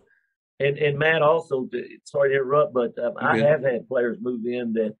improve. Well, and Matt, also, sorry to interrupt, but I have had players move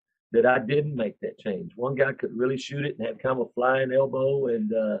in that I didn't make that change. One guy could really shoot it and had kind of a flying elbow.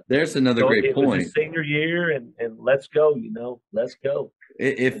 And there's another great point. It was his senior year, and let's go, let's go.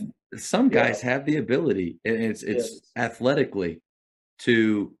 If some guys have the ability, and it's athletically,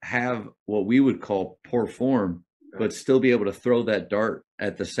 to have what we would call poor form, but still be able to throw that dart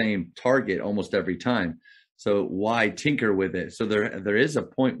at the same target almost every time. So why tinker with it? So there is a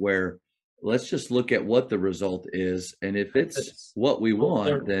point where let's just look at what the result is, and if it's what we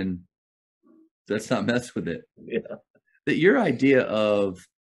want, then let's not mess with it. Yeah. Your idea of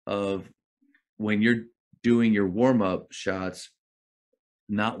when you're doing your warm-up shots,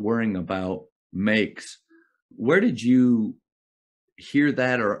 not worrying about makes, where did you hear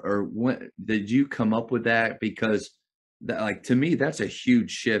that, or when did you come up with that? Because to me, that's a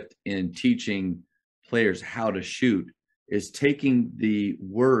huge shift in teaching players how to shoot, is taking the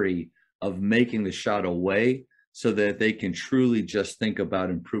worry of making the shot away so that they can truly just think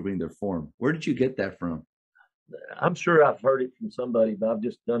about improving their form. Where did you get that from? I'm sure I've heard it from somebody, but I've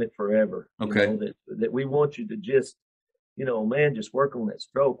just done it forever. Okay. That we want you to just, just work on that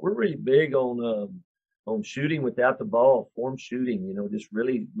stroke. We're really big on shooting without the ball, form shooting, just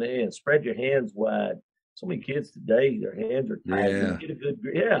really, spread your hands wide. So many kids today, their hands are tight. Yeah. Get a good,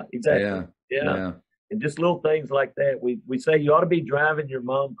 exactly. Yeah. And just little things like that. We say you ought to be driving your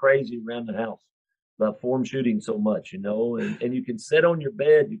mom crazy around the house by form shooting so much, and you can sit on your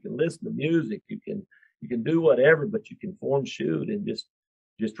bed, you can listen to music, you can do whatever, but you can form shoot and just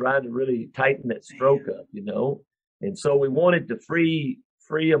try to really tighten that stroke up, And so we wanted to free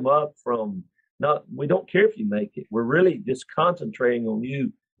them up from we don't care if you make it. We're really just concentrating on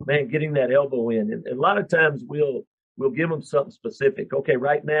you, getting that elbow in. And a lot of times we'll give them something specific. Okay,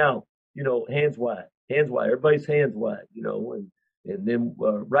 right now, hands wide, everybody's hands wide, and then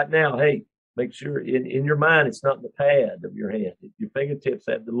right now, hey, make sure in your mind, it's not in the pad of your hand. Your fingertips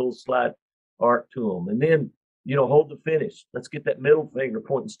have the little slight arc to them. And then, hold the finish. Let's get that middle finger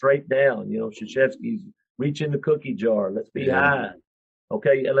pointing straight down. Krzyzewski's reach in the cookie jar. Let's be high.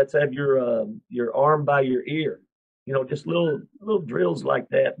 Okay, let's have your arm by your ear. Just little drills like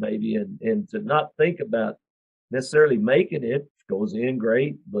that maybe, and to not think about necessarily making it. Goes in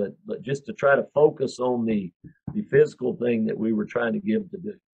great, but just to try to focus on the physical thing that we were trying to give to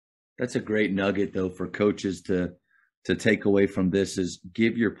do. That's a great nugget, though, for coaches to take away from this, is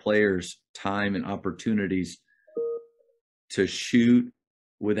give your players time and opportunities to shoot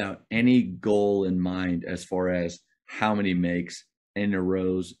without any goal in mind as far as how many makes in a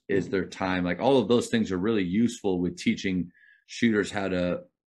rows is their time. Like all of those things are really useful with teaching shooters how to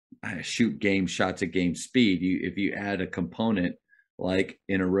shoot game shots at game speed. If you add a component like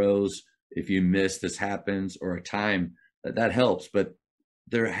in a rows, if you miss, this happens, or a time, that helps. But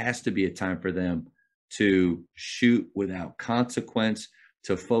there has to be a time for them to shoot without consequence,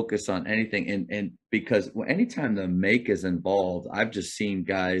 to focus on anything. And because anytime the make is involved, I've just seen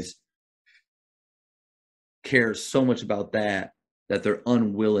guys care so much about that they're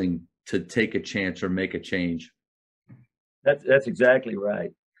unwilling to take a chance or make a change. That's exactly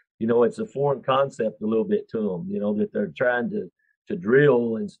right. It's a foreign concept a little bit to them, that they're trying to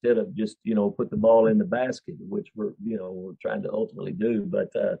drill instead of just, put the ball in the basket, which we're trying to ultimately do. But,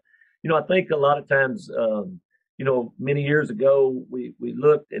 I think a lot of times, many years ago, we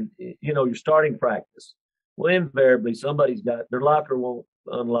looked and, your starting practice. Well, invariably, somebody's got their locker won't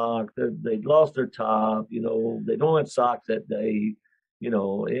unlock. They lost their top, they don't have socks that day,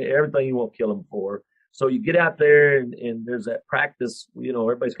 everything you won't kill them for. So you get out there and there's that practice,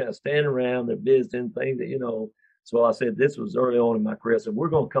 everybody's kind of standing around, they're visiting things that. So I said, this was early on in my career. I said, we're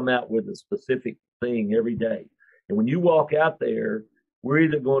going to come out with a specific thing every day. And when you walk out there, we're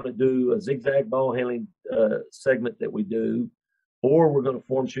either going to do a zigzag ball handling segment that we do, or we're going to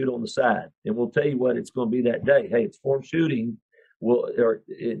form shoot on the side. And we'll tell you what it's going to be that day. Hey, it's form shooting.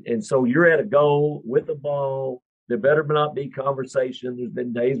 And so you're at a goal with the ball. There better not be conversation. There's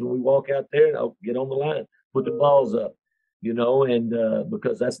been days when we walk out there and get on the line, put the balls up, and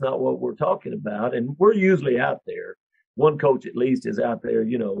because that's not what we're talking about. And we're usually out there. One coach at least is out there,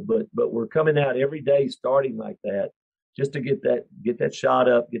 but we're coming out every day starting like that, just to get that shot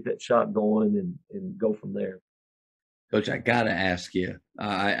up, get that shot going, and go from there. Coach, I got to ask you,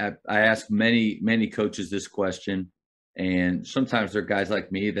 I ask many coaches this question, and sometimes they're guys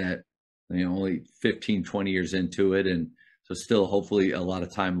like me that, only 15, 20 years into it. And so still hopefully a lot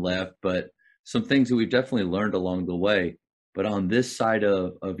of time left, but some things that we've definitely learned along the way. But on this side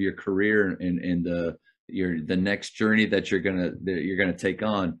of your career and the next journey that you're gonna take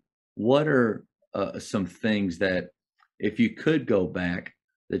on, what are some things that, if you could go back,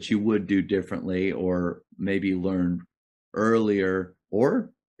 that you would do differently, or maybe learn earlier,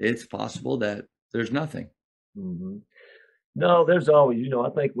 or it's possible that there's nothing? Mm-hmm. No, there's always, I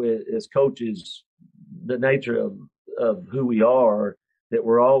think as coaches, the nature of who we are, that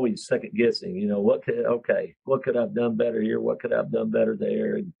we're always second guessing, what could I have done better here? What could I have done better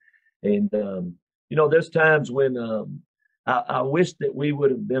there? And there's times when I wish that we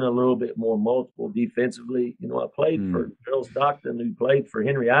would have been a little bit more multiple defensively. I played for Gerald Stockton, who played for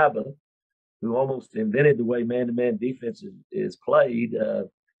Henry Iba, who almost invented the way man-to-man defense is played. I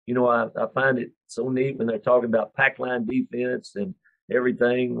find it so neat when they're talking about pack line defense and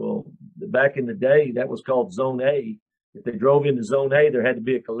everything. Well, back in the day, that was called Zone A. If they drove into Zone A, there had to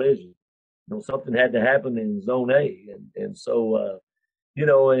be a collision. Something had to happen in Zone A. And so,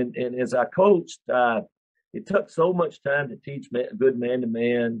 and as I coached, it took so much time to teach good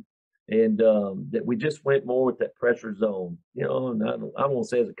man-to-man, and that we just went more with that pressure zone. And I don't want to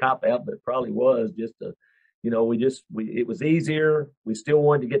say it's a cop-out, but it probably was just it was easier. We still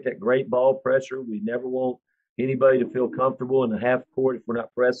wanted to get that great ball pressure. We never want anybody to feel comfortable in the half court if we're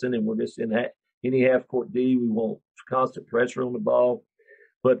not pressing and we're just in any half court D. We want constant pressure on the ball.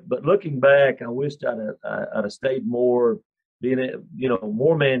 But looking back, I wished I'd have stayed more, being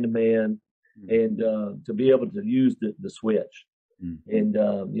more man to man, and to be able to use the switch. And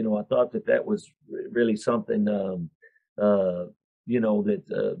I thought that was really something that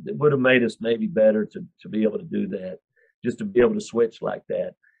would have made us maybe better to be able to do that, just to be able to switch like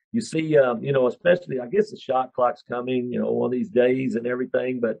that. You see, especially, I guess the shot clock's coming, one of these days and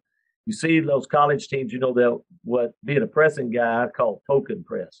everything, but you see those college teams, being a pressing guy, I call token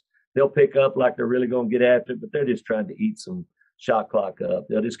press. They'll pick up like they're really going to get after it, but they're just trying to eat some shot clock up.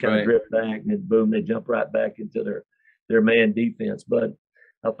 They'll just kind of drift back, and then boom, they jump right back into their man defense. But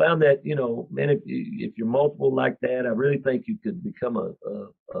I found that, man, if you're multiple like that, I really think you could become a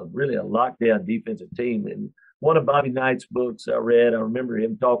really a lockdown defensive team. And one of Bobby Knight's books I read, I remember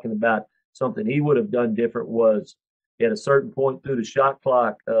him talking about something he would have done different was at a certain point through the shot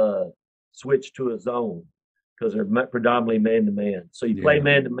clock, switch to a zone, because they're predominantly man-to-man. So you play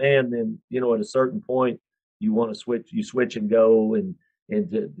man-to-man, then, at a certain point, you want to switch and go. And at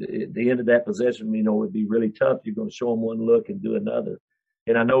the end of that possession, it would be really tough. You're going to show them one look and do another.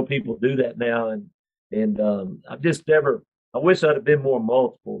 And I know people do that now, and I've just never. I wish I'd have been more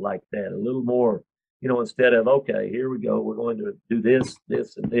multiple like that, a little more, instead of, okay, here we go, we're going to do this,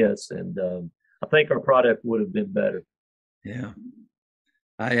 this, and this, and I think our product would have been better. Yeah,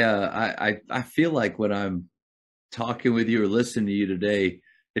 I feel like when I'm talking with you or listening to you today,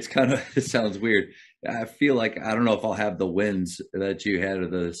 it's kind of, it sounds weird. I feel like I don't know if I'll have the wins that you had or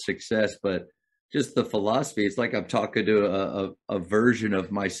the success, but just the philosophy. It's like I'm talking to a version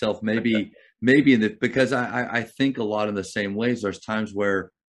of myself, maybe in the, because I think a lot in the same ways. There's times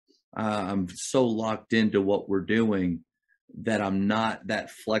where I'm so locked into what we're doing that I'm not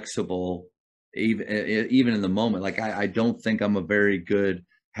that flexible, even in the moment. Like I don't think I'm a very good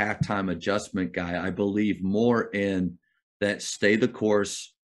halftime adjustment guy. I believe more in that, stay the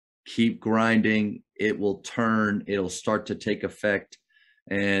course, keep grinding. It will turn. It'll start to take effect.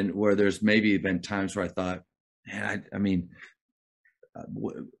 And where there's maybe been times where I thought, man, I mean,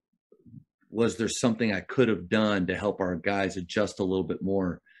 was there something I could have done to help our guys adjust a little bit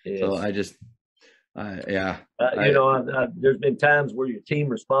more? Yes. So I just, yeah. There's been times where your team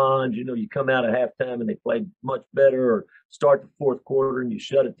responds. You come out at halftime and they play much better, or start the fourth quarter and you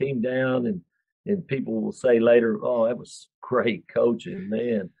shut a team down, and people will say later, "Oh, that was great coaching,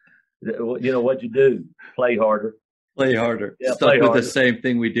 man." What'd you do? Play harder. Play harder. Yeah, Stuck with the same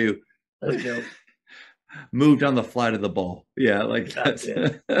thing we do. Let's go. Moved on the flight of the ball. Yeah, like that's.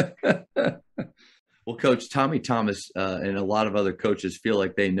 Well, Coach, Tommy Thomas and a lot of other coaches feel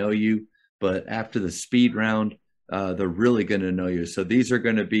like they know you, but after the speed round, they're really going to know you. So these are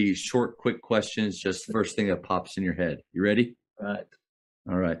going to be short, quick questions, just first thing that pops in your head. You ready? Right.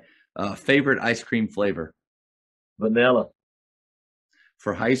 All right. Favorite ice cream flavor? Vanilla.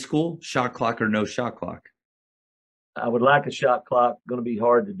 For high school, shot clock or no shot clock? I would like a shot clock. Going to be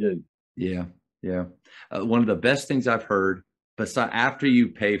hard to do. Yeah, yeah. One of the best things I've heard, besides after you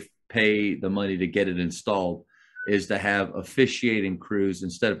pay the money to get it installed, is to have officiating crews,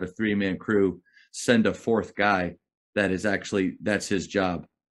 instead of a 3-man crew, send a fourth guy that's his job.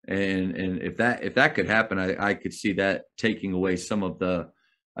 And if that could happen, I could see that taking away some of the,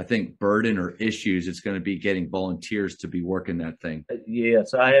 I think, burden or issues it's going to be getting volunteers to be working that thing.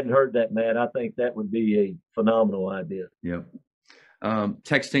 Yes, I hadn't heard that, Matt. I think that would be a phenomenal idea. Yep.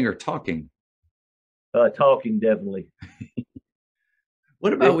 Texting or talking? Talking, definitely.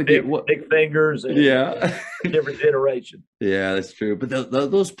 What about big fingers? And, yeah, different generation. Yeah, that's true. But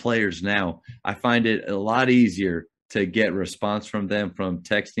those players now, I find it a lot easier to get response from them from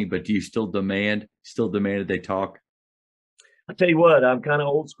texting. But do you still demand that they talk? I tell you what, I'm kind of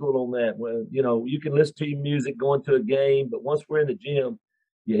old school on that. Well, you can listen to your music going to a game, but once we're in the gym,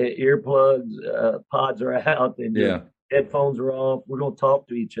 your earplugs, pods are out, and your headphones are off. We're going to talk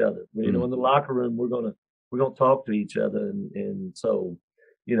to each other. In the locker room, we're going to talk to each other, and so.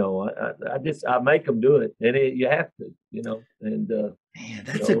 I make them do it, and you have to, and man,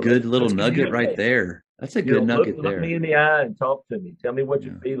 that's a good little nugget right there. That's a good nugget there. Look me in the eye and talk to me. Tell me what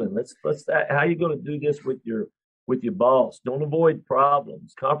you're feeling. Let's how you going to do this with your boss? Don't avoid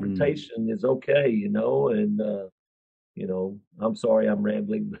problems. Confrontation is okay, and I'm sorry I'm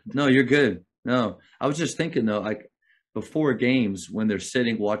rambling. No, you're good. No, I was just thinking though, like before games when they're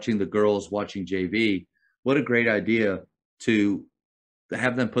sitting watching the girls watching JV, what a great idea to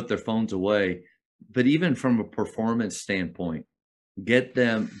have them put their phones away. But even from a performance standpoint, get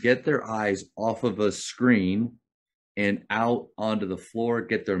their eyes off of a screen and out onto the floor,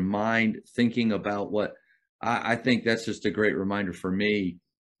 get their mind thinking about what I think that's just a great reminder for me.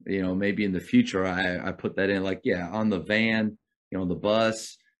 Maybe in the future, I put that in, like, yeah, on the van, on the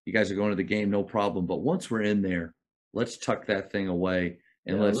bus, you guys are going to the game, no problem. But once we're in there, let's tuck that thing away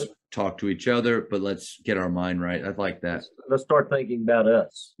and let's talk to each other, but let's get our mind right. I like that. Let's start thinking about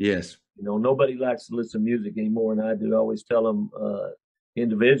us. Yes. Nobody likes to listen to music anymore, and I do. I always tell them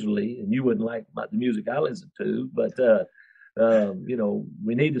individually, and you wouldn't like the music I listen to, but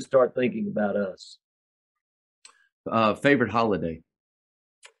we need to start thinking about us. Favorite holiday?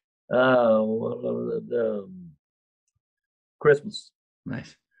 Christmas.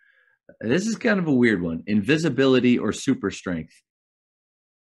 Nice. This is kind of a weird one. Invisibility or super strength?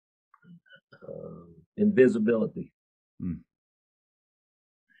 Invisibility.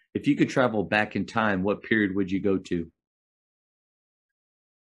 If you could travel back in time, what period would you go to?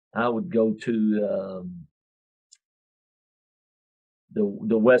 I would go to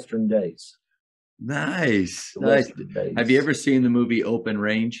the Western days. Nice. Have you ever seen the movie Open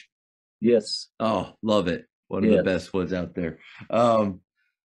Range? Yes. Oh, love it. One of the best ones out there. All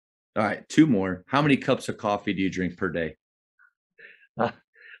right, 2 more. How many cups of coffee do you drink per day?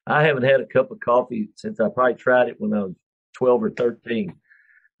 I haven't had a cup of coffee since I probably tried it when I was 12 or 13.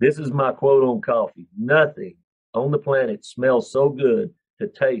 This is my quote on coffee. Nothing on the planet smells so good to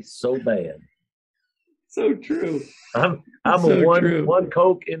taste so bad. So true. I'm so a one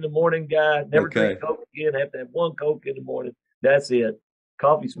Coke in the morning guy. Never drink Coke again. Have to have 1 Coke in the morning. That's it.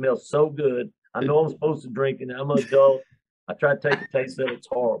 Coffee smells so good. I know I'm supposed to drink it. I'm an adult. I try to take a taste of it. It's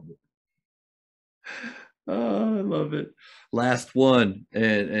horrible. Oh, I love it. Last one,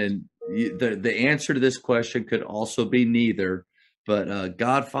 and the answer to this question could also be neither, but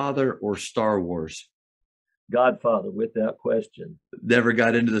Godfather or Star Wars? Godfather, without question. Never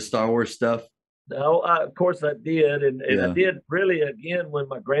got into the Star Wars stuff? No, of course I did, and Yeah. I did really again when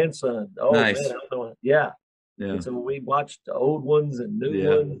my grandson. Oh Nice. man, I don't know. Yeah. Yeah. And so we watched the old ones and new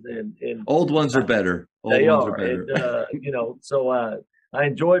Yeah. ones, and Old ones are better. Old they ones are, better. and so I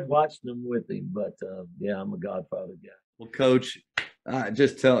enjoyed watching them with him. But yeah, I'm a Godfather guy. Well, Coach,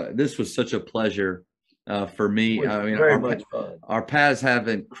 this was such a pleasure for me. It was I mean, very much fun. our paths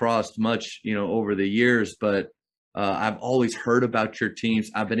haven't crossed much, over the years, but I've always heard about your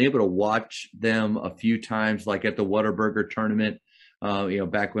teams. I've been able to watch them a few times, like at the Whataburger tournament,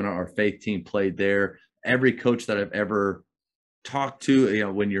 back when our faith team played there. Every coach that I've ever talked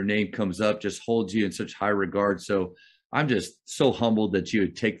to, when your name comes up, just holds you in such high regard. So I'm just so humbled that you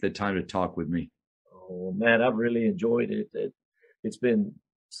would take the time to talk with me. Oh man, I've really enjoyed it. It's been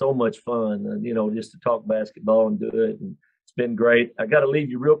so much fun, and just to talk basketball and do it, and it's been great. I got to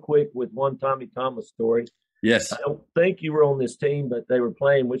leave you real quick with one Tommy Thomas story. Yes. I don't think you were on this team, but they were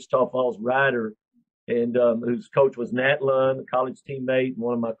playing Wichita Falls Rider, and whose coach was Nat Lund, a college teammate and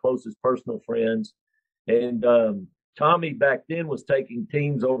one of my closest personal friends. And Tommy back then was taking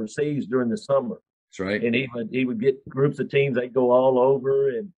teams overseas during the summer. That's right. And he would get groups of teams. They'd go all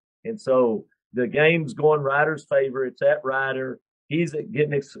over, and so the game's going Rider's favor. It's at Rider. He's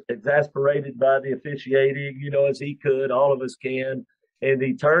getting exasperated by the officiating, as he could. All of us can. And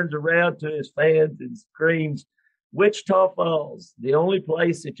he turns around to his fans and screams, "Wichita Falls, the only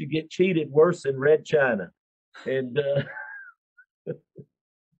place that you get cheated worse than Red China." And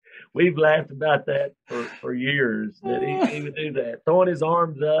we've laughed about that for years, that he would do that, throwing his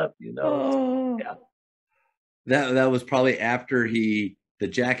arms up, Yeah. That was probably after the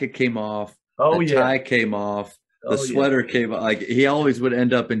jacket came off, the tie came off, the sweater came off. Like, he always would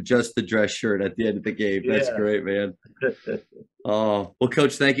end up in just the dress shirt at the end of the game. That's great, man. Oh, well,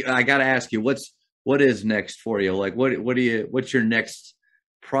 Coach, thank you. I got to ask you, what is next for you? Like, what's your next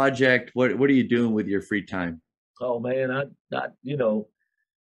project? What are you doing with your free time? Oh man,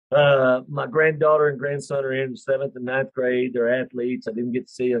 my granddaughter and grandson are in 7th and 9th grade. They're athletes. I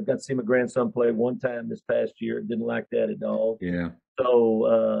got to see my grandson play one time this past year. Didn't like that at all. Yeah.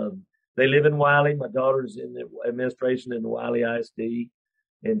 So they live in Wiley. My daughter's in the administration in the Wiley ISD.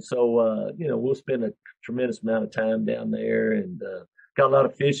 And so, we'll spend a tremendous amount of time down there, and got a lot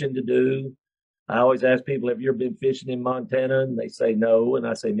of fishing to do. I always ask people, have you ever been fishing in Montana? And they say no. And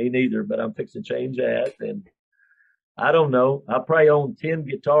I say, me neither, but I'm fixing to change that. And I don't know. I probably owned 10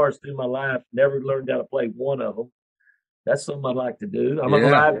 guitars through my life, never learned how to play one of them. That's something I'd like to do. I'm a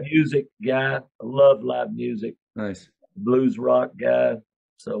live music guy. I love live music. Nice. Blues rock guy.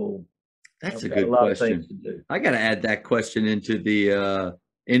 So that's a good question. I got to add that question into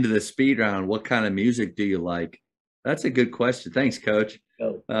the speed round. What kind of music do you like? That's a good question. Thanks, Coach.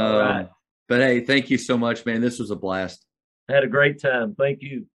 All right. But hey, thank you so much, man. This was a blast. Had a great time. Thank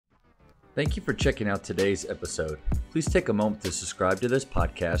you. Thank you for checking out today's episode. Please take a moment to subscribe to this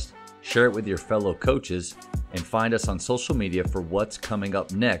podcast, share it with your fellow coaches, and find us on social media for what's coming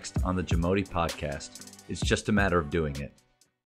up next on the Jamodi Podcast. It's just a matter of doing it.